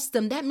trust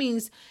him, that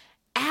means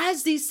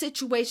as these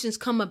situations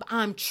come up,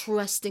 I'm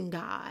trusting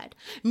God,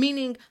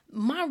 meaning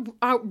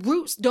our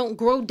roots don't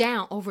grow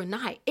down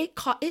overnight. It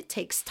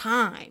takes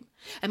time.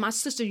 And my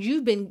sister,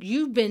 you've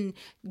been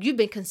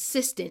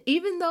consistent,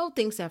 even though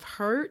things have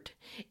hurt,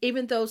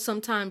 even though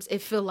sometimes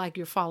it feel like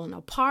you're falling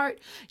apart.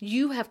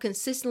 You have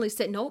consistently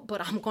said, no,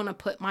 but I'm going to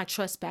put my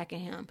trust back in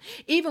him.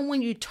 Even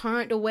when you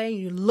turned away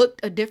and you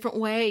looked a different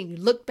way and you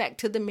looked back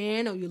to the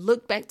man, or you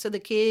looked back to the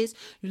kids,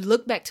 you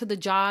look back to the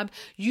job,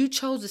 you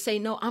chose to say,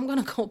 no, I'm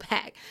going to go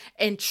back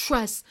and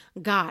trust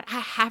God.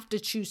 I have to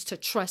choose to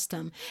trust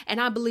him. And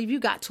I believe you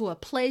got to a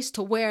place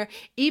to where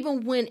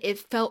even when it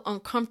felt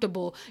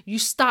uncomfortable, you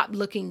stopped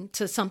looking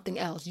to something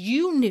else.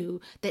 You knew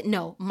that,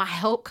 no, my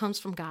help comes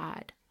from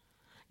God.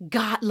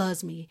 God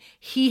loves me.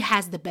 He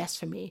has the best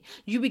for me.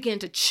 You began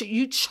to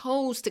you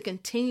chose to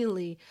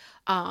continually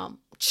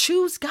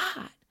choose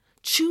God,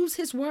 choose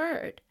his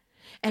word.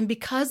 And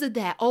because of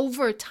that,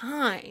 over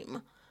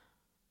time,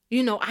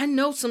 I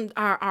know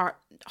our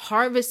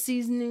harvest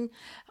season,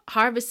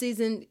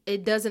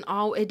 it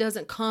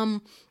doesn't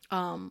come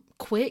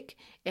quick.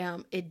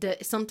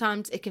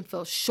 Sometimes it can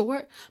feel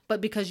short, but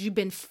because you've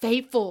been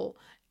faithful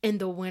in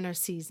the winter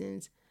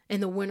season,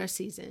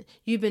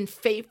 you've been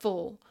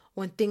faithful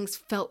when things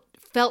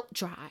felt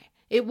dry.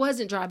 It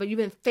wasn't dry, but you've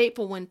been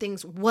faithful when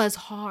things was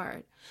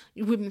hard.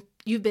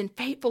 You've been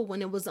faithful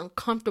when it was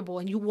uncomfortable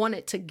and you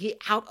wanted to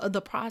get out of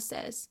the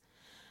process.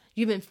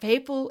 You've been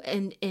faithful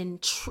and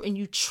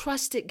you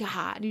trusted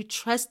God. You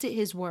trusted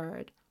his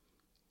word.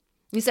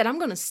 You said, I'm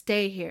going to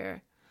stay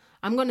here.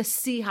 I'm going to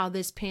see how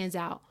this pans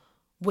out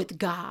with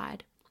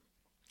God.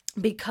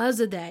 Because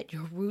of that,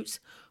 your roots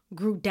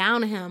grew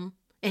down to him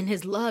and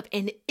his love.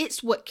 And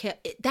that's what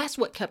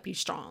kept you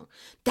strong.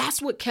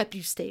 That's what kept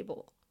you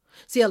stable.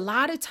 See, a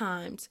lot of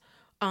times,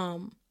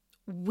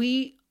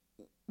 we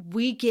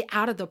get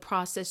out of the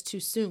process too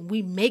soon.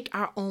 We make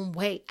our own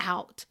way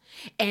out.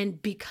 And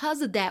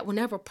because of that,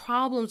 whenever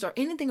problems or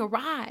anything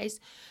arise,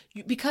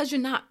 because you're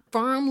not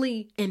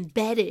firmly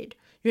embedded,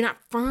 you're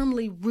not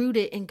firmly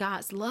rooted in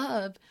God's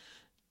love,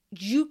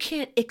 you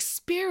can't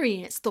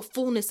experience the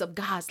fullness of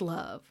God's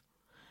love.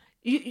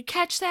 You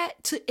catch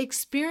that? To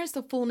experience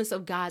the fullness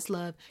of God's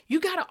love,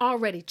 you got to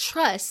already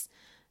trust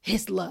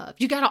his love.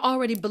 You got to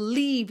already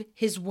believe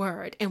his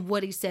word and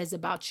what he says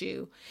about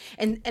you.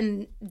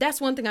 And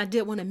that's one thing I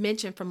did want to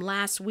mention from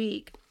last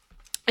week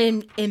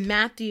in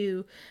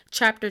Matthew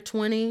chapter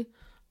 20,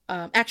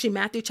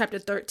 Matthew chapter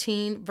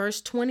 13,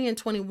 verse 20 and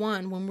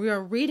 21, when we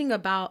are reading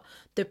about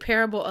the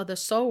parable of the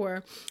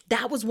sower,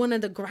 that was one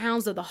of the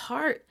grounds of the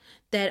heart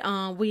that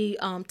we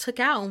took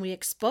out and we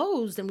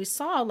exposed, and we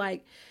saw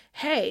like,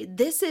 hey,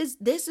 this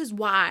is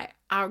why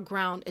our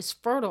ground is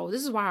fertile.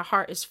 This is why our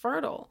heart is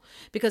fertile.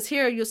 Because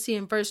here you'll see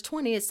in verse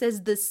 20, it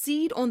says the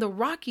seed on the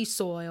rocky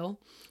soil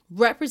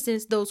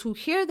represents those who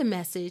hear the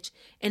message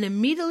and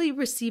immediately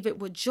receive it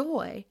with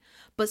joy.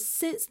 But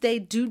since they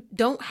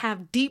don't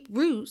have deep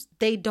roots,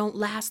 they don't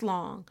last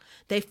long.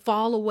 They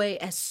fall away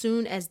as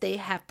soon as they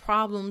have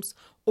problems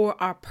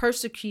or are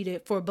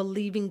persecuted for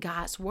believing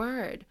God's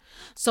word.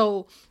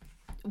 So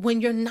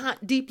when you're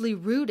not deeply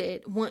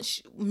rooted,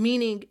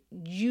 meaning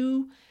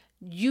you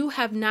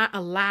have not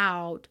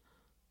allowed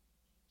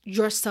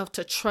yourself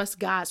to trust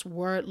God's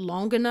word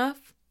long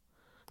enough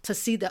to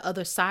see the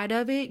other side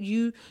of it.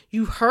 You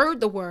heard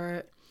the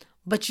word,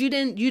 but you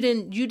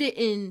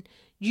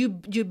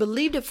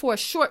believed it for a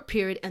short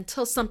period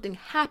until something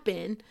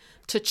happened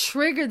to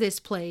trigger this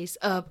place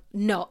of,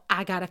 no,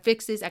 I got to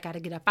fix this. I got to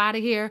get up out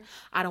of here.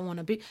 I don't want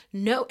to be.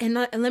 No. And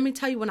let me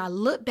tell you, when I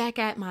look back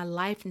at my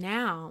life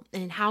now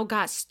and how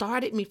God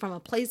started me from a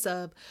place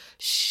of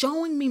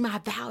showing me my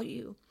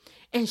value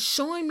and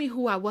showing me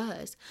who I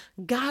was,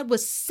 God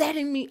was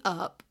setting me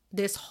up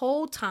this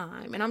whole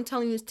time. And I'm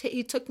telling you,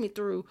 he took me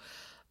through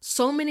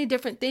so many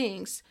different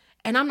things.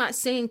 And I'm not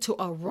saying to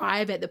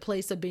arrive at the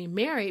place of being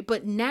married,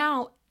 but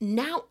now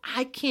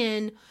I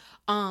can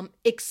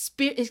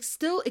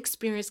still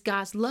experience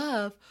God's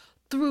love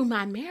through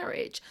my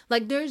marriage.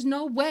 Like there's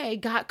no way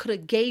God could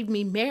have gave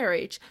me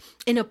marriage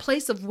in a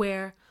place of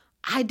where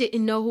I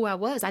didn't know who I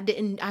was. I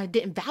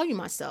didn't value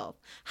myself.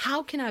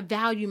 How can I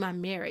value my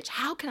marriage?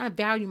 How can I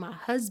value my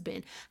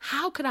husband?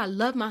 How could I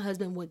love my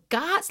husband with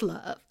God's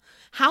love?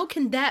 How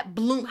can that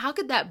bloom? How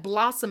could that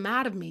blossom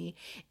out of me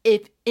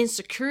if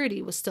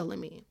insecurity was still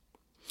in me?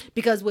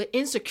 Because with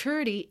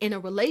insecurity in a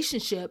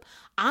relationship,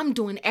 I'm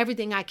doing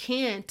everything I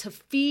can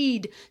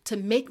to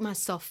make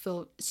myself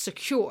feel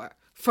secure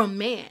from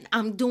man.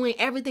 I'm doing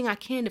everything I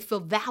can to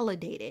feel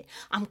validated.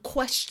 I'm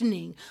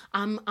questioning.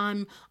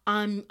 I'm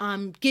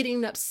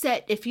getting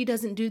upset if he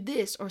doesn't do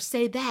this or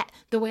say that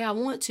the way I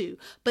want to.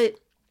 But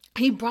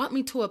he brought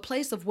me to a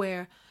place of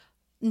where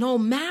no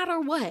matter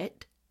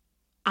what,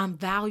 I'm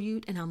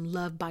valued and I'm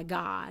loved by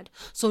God.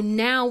 So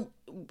now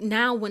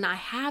when I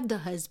have the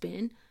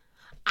husband,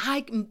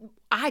 I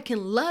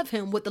can love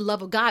him with the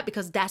love of God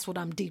because that's what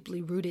I'm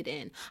deeply rooted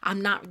in.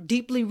 I'm not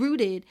deeply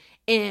rooted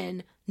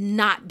in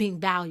not being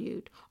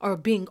valued or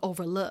being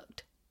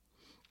overlooked.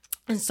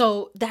 And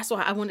so that's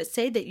why I want to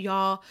say that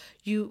y'all,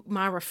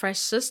 my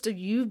refreshed sister,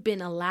 you've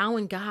been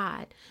allowing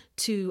God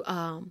to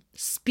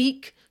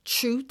speak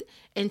truth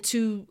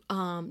into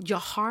your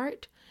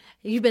heart.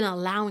 You've been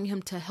allowing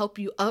him to help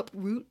you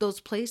uproot those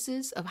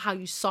places of how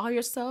you saw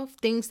yourself,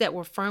 things that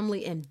were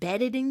firmly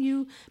embedded in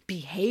you,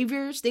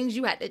 behaviors, things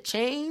you had to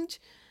change.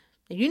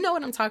 And you know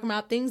what I'm talking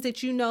about, things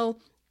that you know,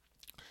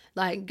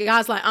 like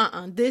God's like,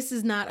 this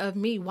is not of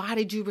me. Why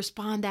did you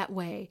respond that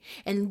way?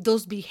 And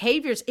those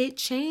behaviors, it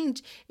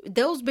changed.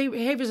 Those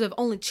behaviors have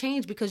only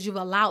changed because you've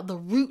allowed the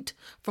root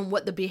from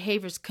what the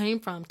behaviors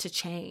came from to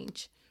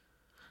change.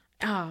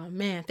 Oh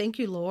man, thank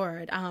you,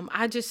 Lord.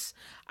 I just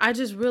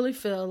really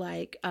feel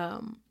like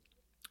God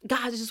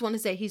just want to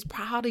say he's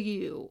proud of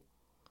you.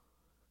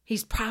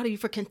 He's proud of you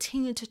for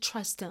continuing to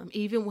trust him,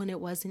 even when it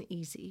wasn't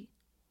easy.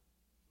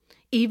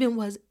 Even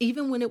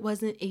when it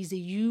wasn't easy,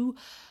 you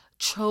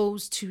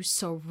chose to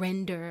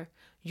surrender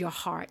your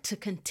heart, to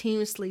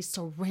continuously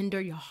surrender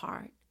your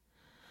heart.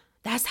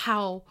 That's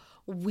how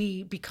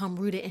we become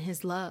rooted in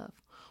his love.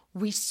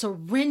 We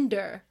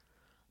surrender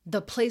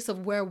the place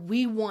of where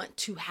we want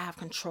to have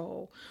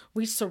control.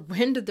 We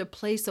surrender the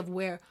place of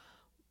where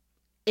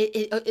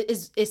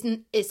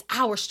it's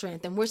our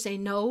strength. And we're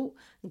saying, no,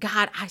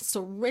 God, I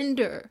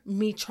surrender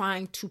me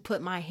trying to put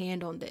my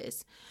hand on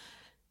this.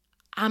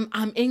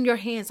 I'm in your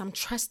hands. I'm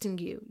trusting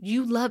you.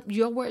 You love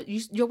your word.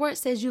 Your word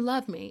says you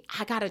love me.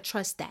 I got to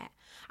trust that.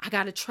 I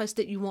got to trust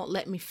that you won't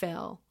let me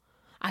fail.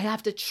 I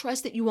have to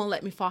trust that you won't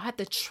let me fall. I have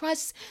to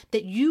trust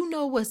that you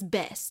know what's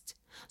best.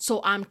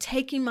 So I'm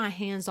taking my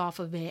hands off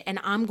of it and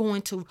I'm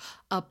going to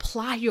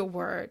apply your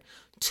word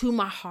to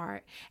my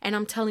heart. And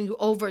I'm telling you,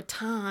 over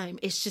time,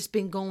 it's just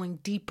been going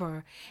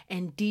deeper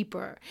and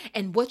deeper.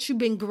 And what you've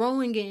been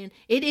growing in,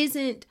 it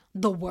isn't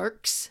the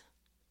works.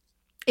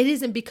 It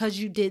isn't because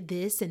you did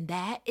this and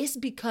that. It's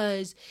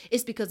because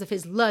of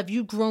his love.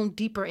 You've grown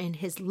deeper in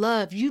his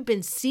love. You've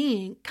been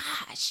seeing,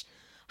 gosh,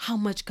 how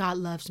much God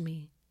loves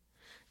me.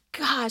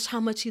 Gosh, how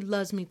much he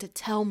loves me to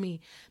tell me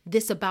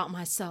this about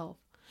myself.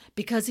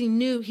 Because he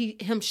knew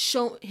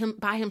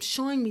by him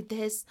showing me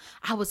this,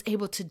 I was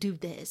able to do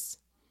this.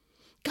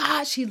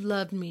 Gosh, he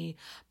loved me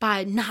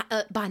by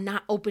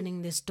not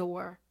opening this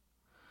door.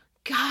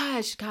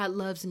 Gosh, God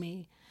loves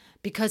me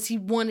because he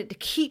wanted to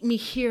keep me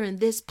here in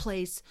this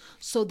place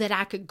so that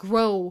I could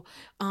grow,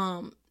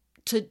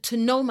 to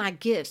know my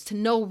gifts, to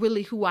know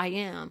really who I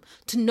am,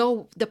 to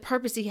know the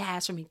purpose he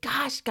has for me.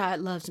 Gosh, God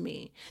loves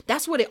me.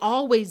 That's what it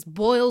always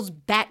boils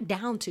back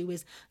down to,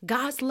 is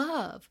God's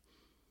love.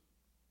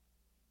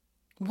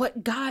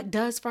 What God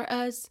does for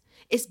us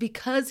is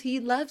because he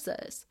loves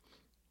us.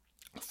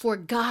 For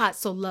God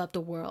so loved the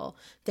world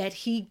that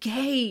he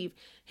gave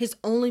his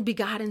only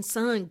begotten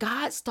son.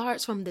 God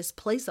starts from this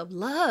place of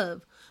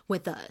love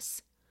with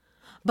us.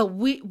 But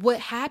what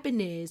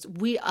happened is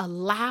we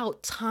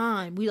allowed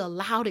time, we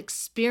allowed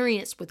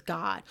experience with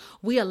God.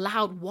 We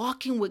allowed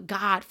walking with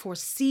God for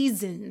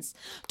seasons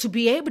to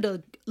be able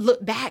to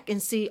look back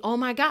and see, oh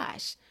my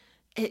gosh,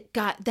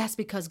 that's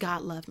because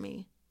God loved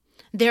me.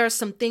 There are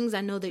some things I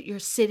know that you're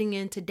sitting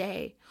in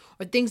today,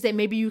 or things that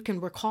maybe you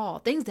can recall,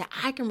 things that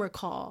I can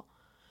recall,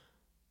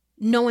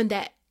 knowing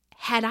that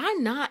had I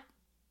not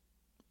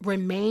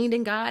remained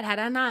in God, had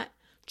I not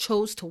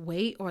chose to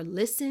wait or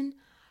listen,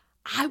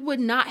 I would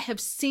not have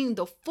seen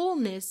the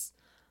fullness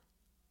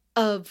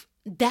of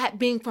that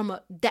being from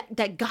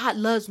that God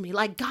loves me.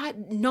 Like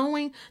God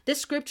knowing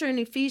this scripture in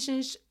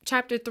Ephesians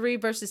chapter 3,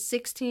 verses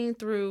 16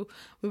 through,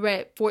 we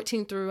read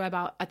 14 through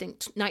about, I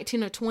think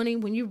 19 or 20.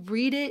 When you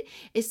read it,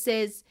 it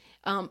says,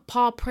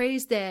 Paul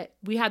prays that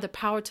we have the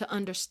power to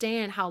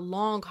understand how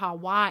long, how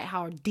wide,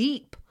 how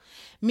deep,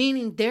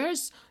 meaning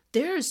there's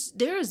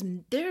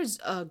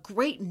a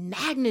great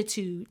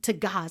magnitude to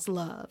God's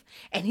love,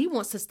 and he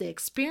wants us to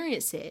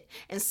experience it.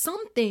 And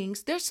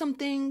there's some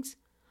things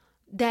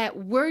that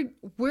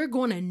we're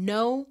going to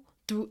know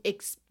through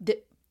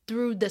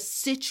the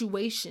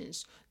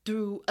situations,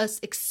 through us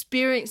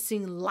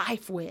experiencing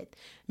life with.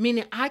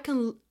 Meaning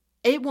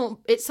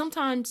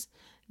sometimes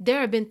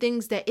there have been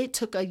things that it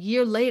took a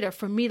year later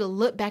for me to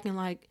look back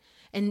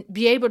and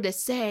be able to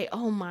say,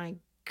 oh my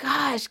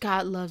gosh,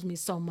 God loves me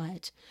so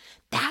much.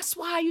 That's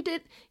why you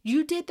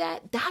did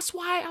that. That's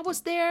why I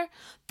was there.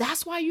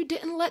 That's why you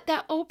didn't let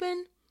that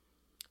open.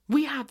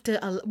 We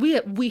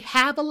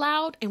have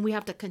allowed, and we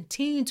have to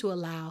continue to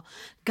allow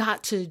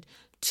God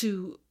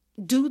to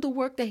do the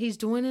work that he's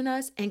doing in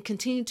us and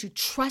continue to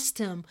trust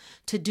him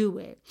to do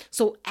it.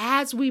 So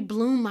as we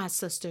bloom, my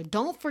sister,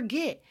 don't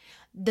forget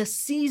the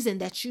season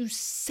that you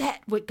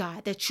set with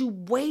God, that you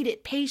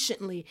waited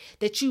patiently,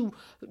 that you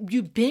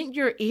bent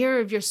your ear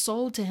of your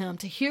soul to him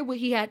to hear what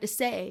he had to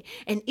say.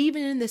 And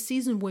even in the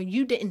season when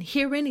you didn't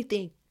hear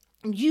anything,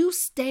 you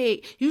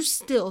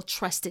still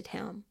trusted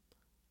him.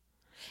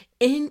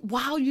 And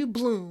while you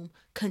bloom,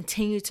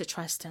 continue to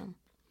trust him.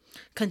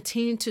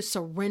 Continue to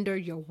surrender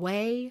your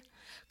way.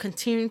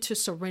 Continue to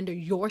surrender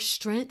your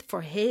strength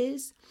for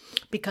his,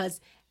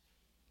 because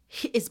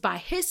it's by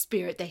his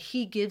spirit that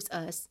he gives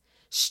us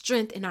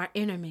strength in our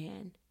inner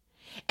man.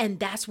 And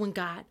that's when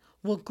God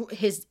will,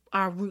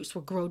 our roots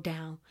will grow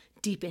down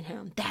deep in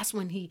him. That's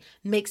when he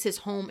makes his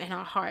home in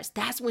our hearts.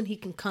 That's when he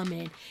can come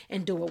in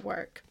and do a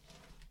work.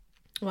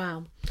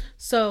 Wow.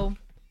 So,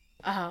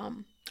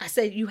 I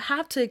said, you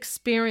have to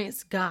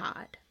experience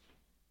God.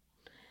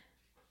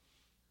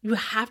 You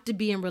have to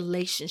be in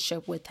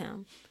relationship with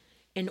him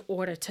in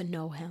order to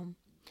know him.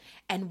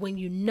 And when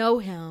you know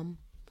him,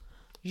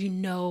 you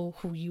know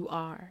who you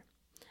are.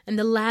 And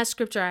the last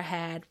scripture I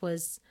had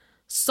was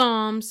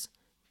Psalms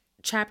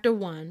chapter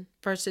 1,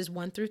 verses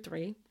 1 through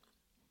 3.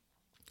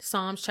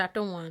 Psalms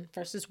chapter 1,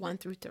 verses 1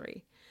 through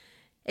 3.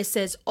 It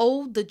says,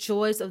 "Oh, the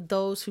joys of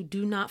those who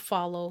do not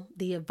follow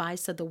the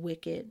advice of the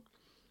wicked,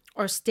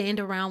 or stand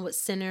around with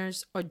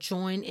sinners, or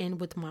join in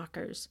with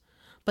mockers.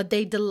 But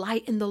they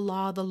delight in the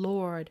law of the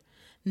Lord,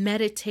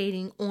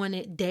 meditating on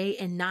it day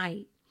and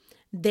night.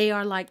 They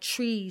are like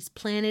trees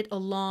planted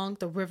along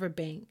the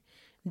riverbank,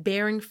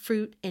 bearing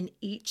fruit in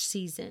each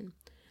season.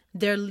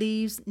 Their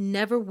leaves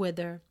never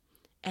wither,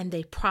 and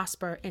they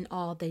prosper in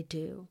all they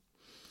do."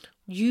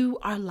 You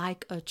are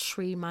like a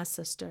tree, my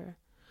sister.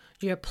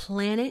 You're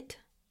planted,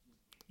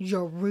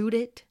 you're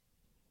rooted,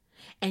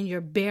 and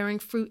you're bearing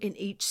fruit in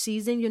each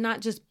season. You're not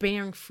just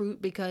bearing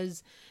fruit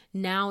because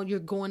now you're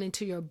going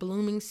into your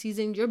blooming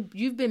season.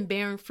 You've been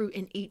bearing fruit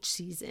in each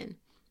season.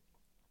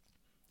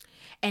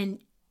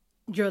 And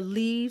your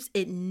leaves,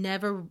 it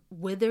never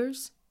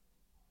withers.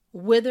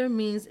 Wither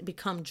means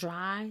become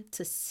dry,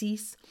 to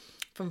cease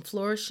from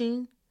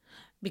flourishing.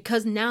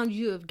 Because now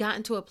you have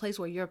gotten to a place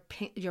where you're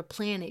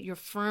planted, you're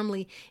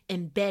firmly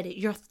embedded.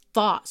 Your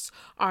thoughts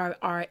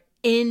are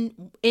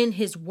in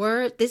his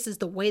word. This is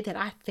the way that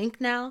I think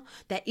now,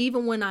 that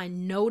even when I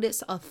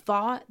notice a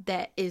thought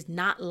that is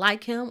not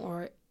like him,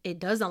 or it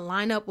doesn't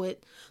line up with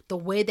the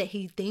way that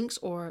he thinks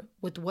or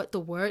with what the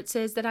word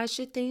says that I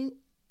should think,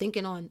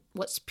 thinking on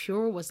what's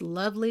pure, what's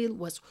lovely,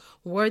 what's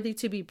worthy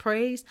to be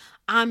praised,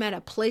 I'm at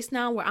a place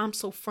now where I'm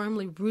so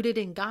firmly rooted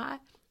in God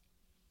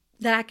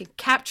that I can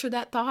capture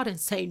that thought and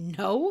say,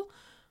 no,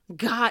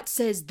 God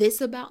says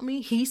this about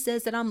me. He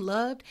says that I'm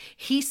loved.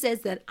 He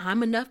says that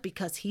I'm enough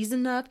because he's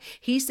enough.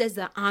 He says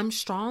that I'm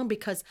strong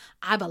because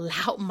I've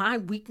allowed my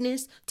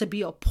weakness to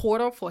be a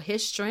portal for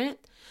his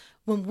strength.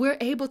 When we're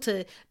able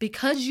to,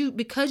 because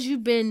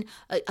you've been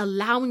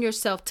allowing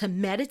yourself to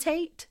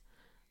meditate,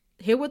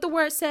 hear what the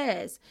word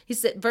says. He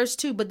said, verse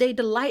 2, "But they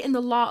delight in the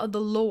law of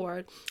the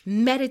Lord,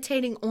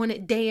 meditating on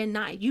it day and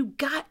night." You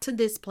got to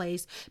this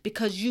place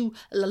because you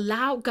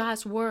allowed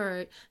God's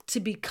word to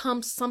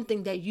become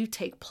something that you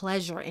take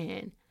pleasure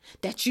in,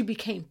 that you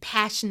became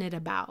passionate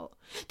about,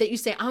 that you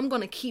say, I'm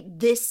going to keep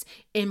this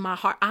in my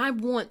heart. I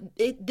want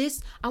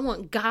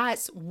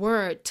God's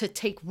word to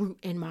take root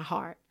in my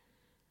heart.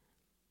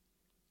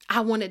 I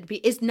want it to be,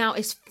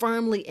 it's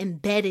firmly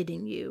embedded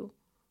in you.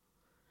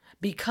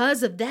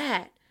 Because of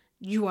that,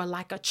 you are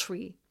like a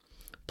tree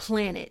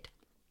planted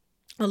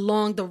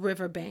along the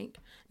riverbank,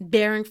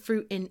 bearing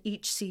fruit in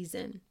each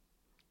season.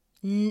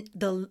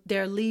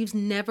 Their leaves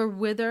never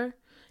wither.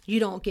 You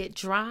don't get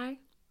dry.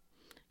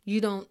 You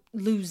don't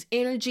lose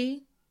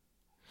energy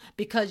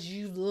because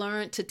you've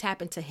learned to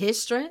tap into his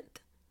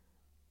strength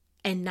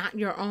and not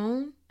your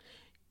own.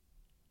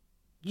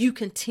 You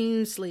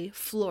continuously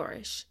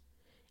flourish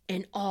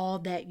in all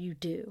that you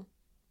do.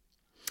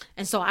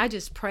 And so I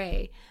just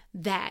pray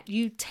that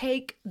you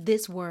take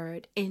this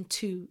word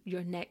into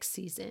your next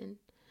season,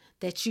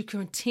 that you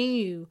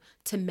continue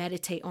to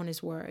meditate on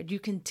his word. You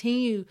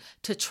continue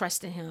to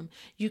trust in him.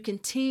 You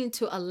continue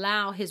to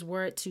allow his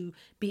word to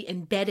be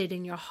embedded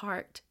in your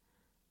heart,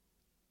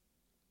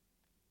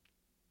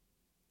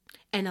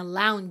 and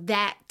allowing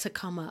that to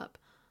come up,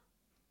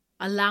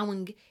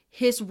 allowing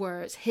his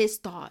words, his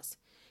thoughts,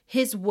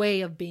 his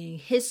way of being,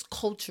 his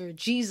culture,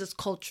 Jesus'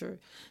 culture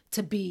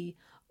to be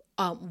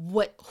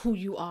who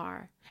you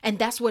are. And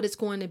that's what it's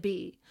going to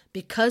be,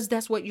 because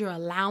that's what you're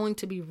allowing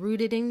to be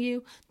rooted in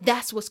you.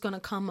 That's what's going to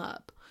come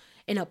up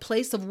in a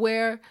place of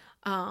where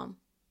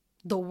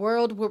the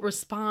world will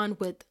respond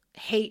with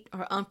hate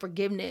or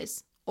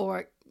unforgiveness,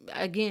 or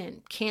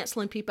again,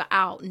 canceling people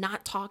out,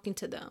 not talking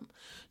to them.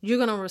 You're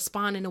going to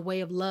respond in a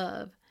way of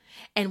love.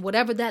 And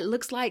whatever that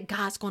looks like,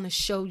 God's going to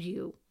show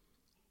you,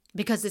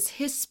 because it's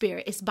his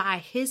spirit. It's by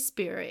his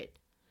spirit.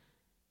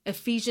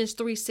 Ephesians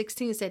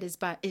 3:16 said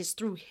it's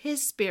through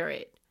his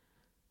spirit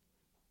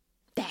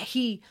that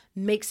he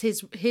makes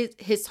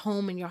his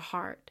home in your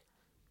heart.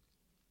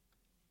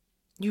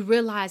 You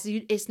realize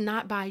it's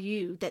not by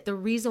you, that the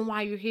reason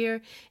why you're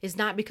here is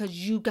not because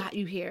you got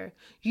you here.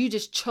 You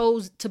just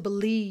chose to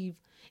believe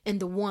in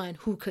the one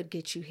who could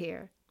get you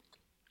here.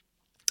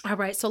 All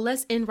right, so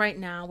let's end right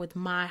now with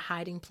my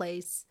hiding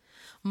place.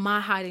 My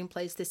hiding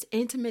place, this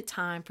intimate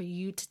time for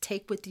you to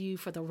take with you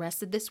for the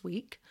rest of this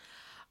week.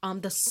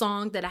 The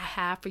song that I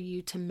have for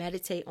you to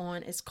meditate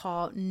on is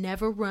called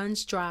Never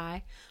Runs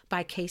Dry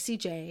by Casey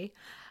J.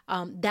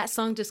 That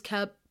song just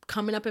kept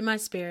coming up in my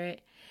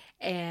spirit.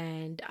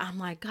 And I'm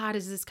like, God,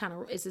 is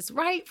this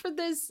right for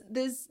this,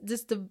 I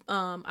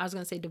was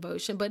going to say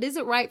devotion, but is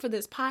it right for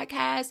this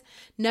podcast?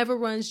 Never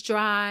Runs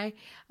Dry.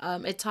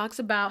 It talks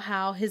about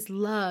how his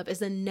love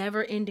is a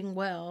never ending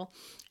well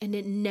and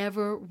it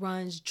never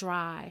runs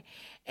dry.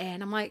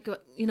 And I'm like, God,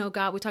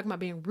 we're talking about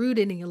being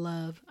rooted in your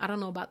love. I don't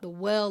know about the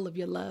well of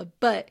your love,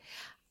 but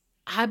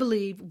I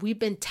believe we've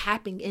been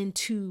tapping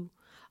into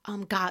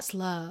God's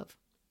love,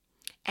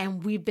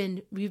 and we've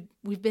been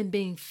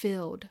being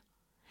filled.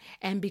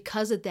 And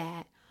because of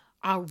that,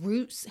 our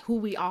roots, who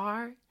we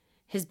are,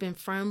 has been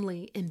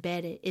firmly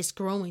embedded. It's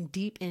growing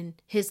deep in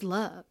his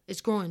love. It's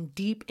growing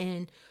deep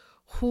in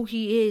who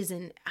he is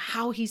and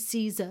how he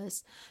sees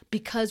us,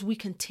 because we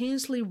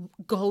continuously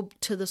go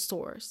to the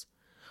source.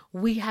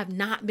 We have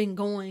not been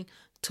going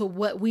to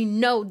what we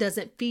know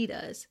doesn't feed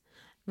us.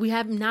 We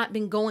have not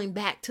been going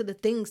back to the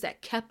things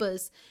that kept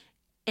us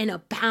in a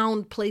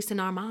bound place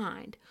in our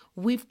mind.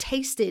 We've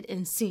tasted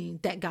and seen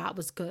that God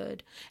was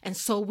good. And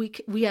so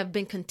we have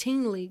been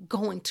continually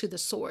going to the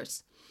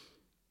source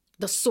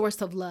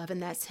of love,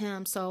 and that's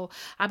him. So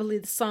I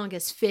believe the song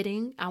is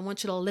fitting. I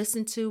want you to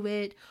listen to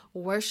it,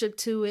 worship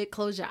to it,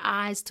 close your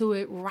eyes to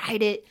it,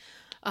 write it,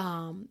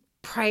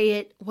 pray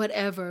it,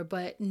 whatever,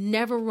 but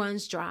never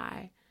runs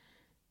dry.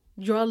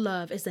 Your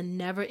love is a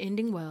never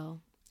ending well.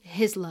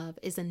 His love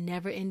is a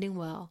never ending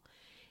well,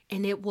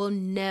 and it will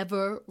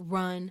never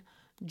run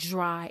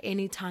dry.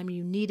 Anytime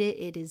you need it,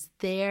 it is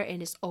there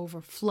and it's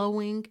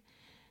overflowing.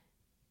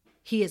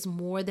 He is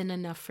more than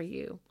enough for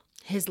you.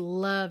 His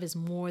love is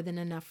more than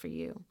enough for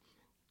you.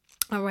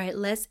 All right,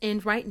 let's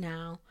end right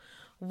now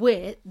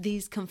with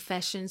these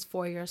confessions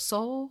for your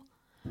soul.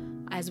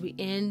 As we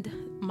end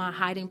my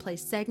hiding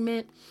place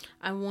segment,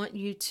 I want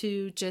you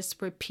to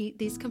just repeat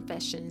these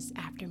confessions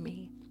after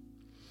me.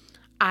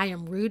 I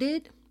am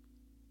rooted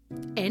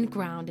and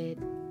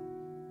grounded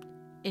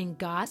in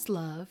God's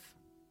love,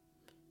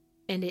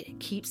 and it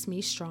keeps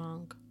me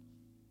strong.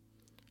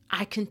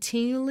 I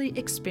continually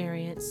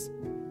experience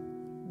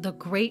the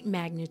great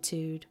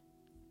magnitude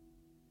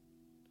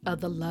of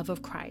the love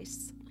of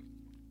Christ.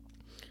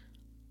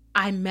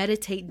 I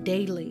meditate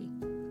daily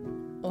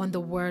on the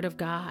Word of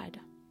God.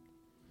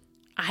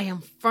 I am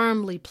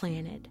firmly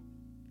planted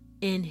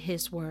in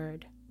His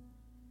Word,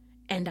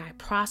 and I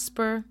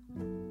prosper,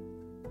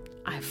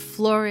 I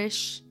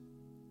flourish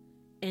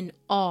in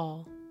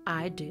all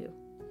I do.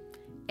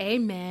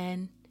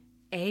 Amen.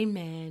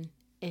 Amen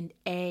and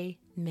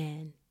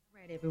amen. All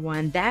right,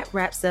 everyone, that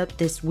wraps up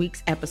this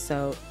week's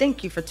episode.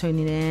 Thank you for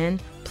tuning in.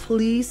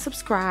 Please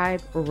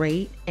subscribe,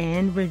 rate,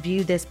 and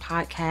review this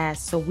podcast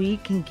so we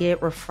can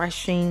get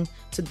refreshing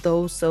to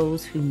those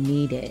souls who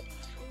need it.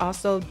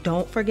 Also,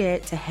 don't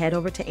forget to head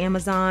over to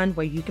Amazon,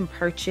 where you can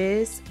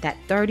purchase that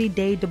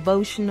 30-day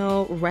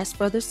devotional Rest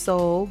for the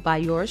Soul by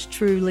yours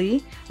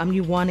truly.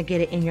 You want to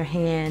get it in your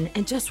hand.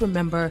 And just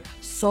remember,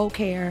 soul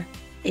care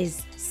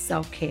is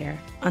self-care.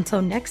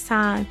 Until next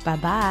time,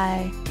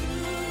 bye-bye.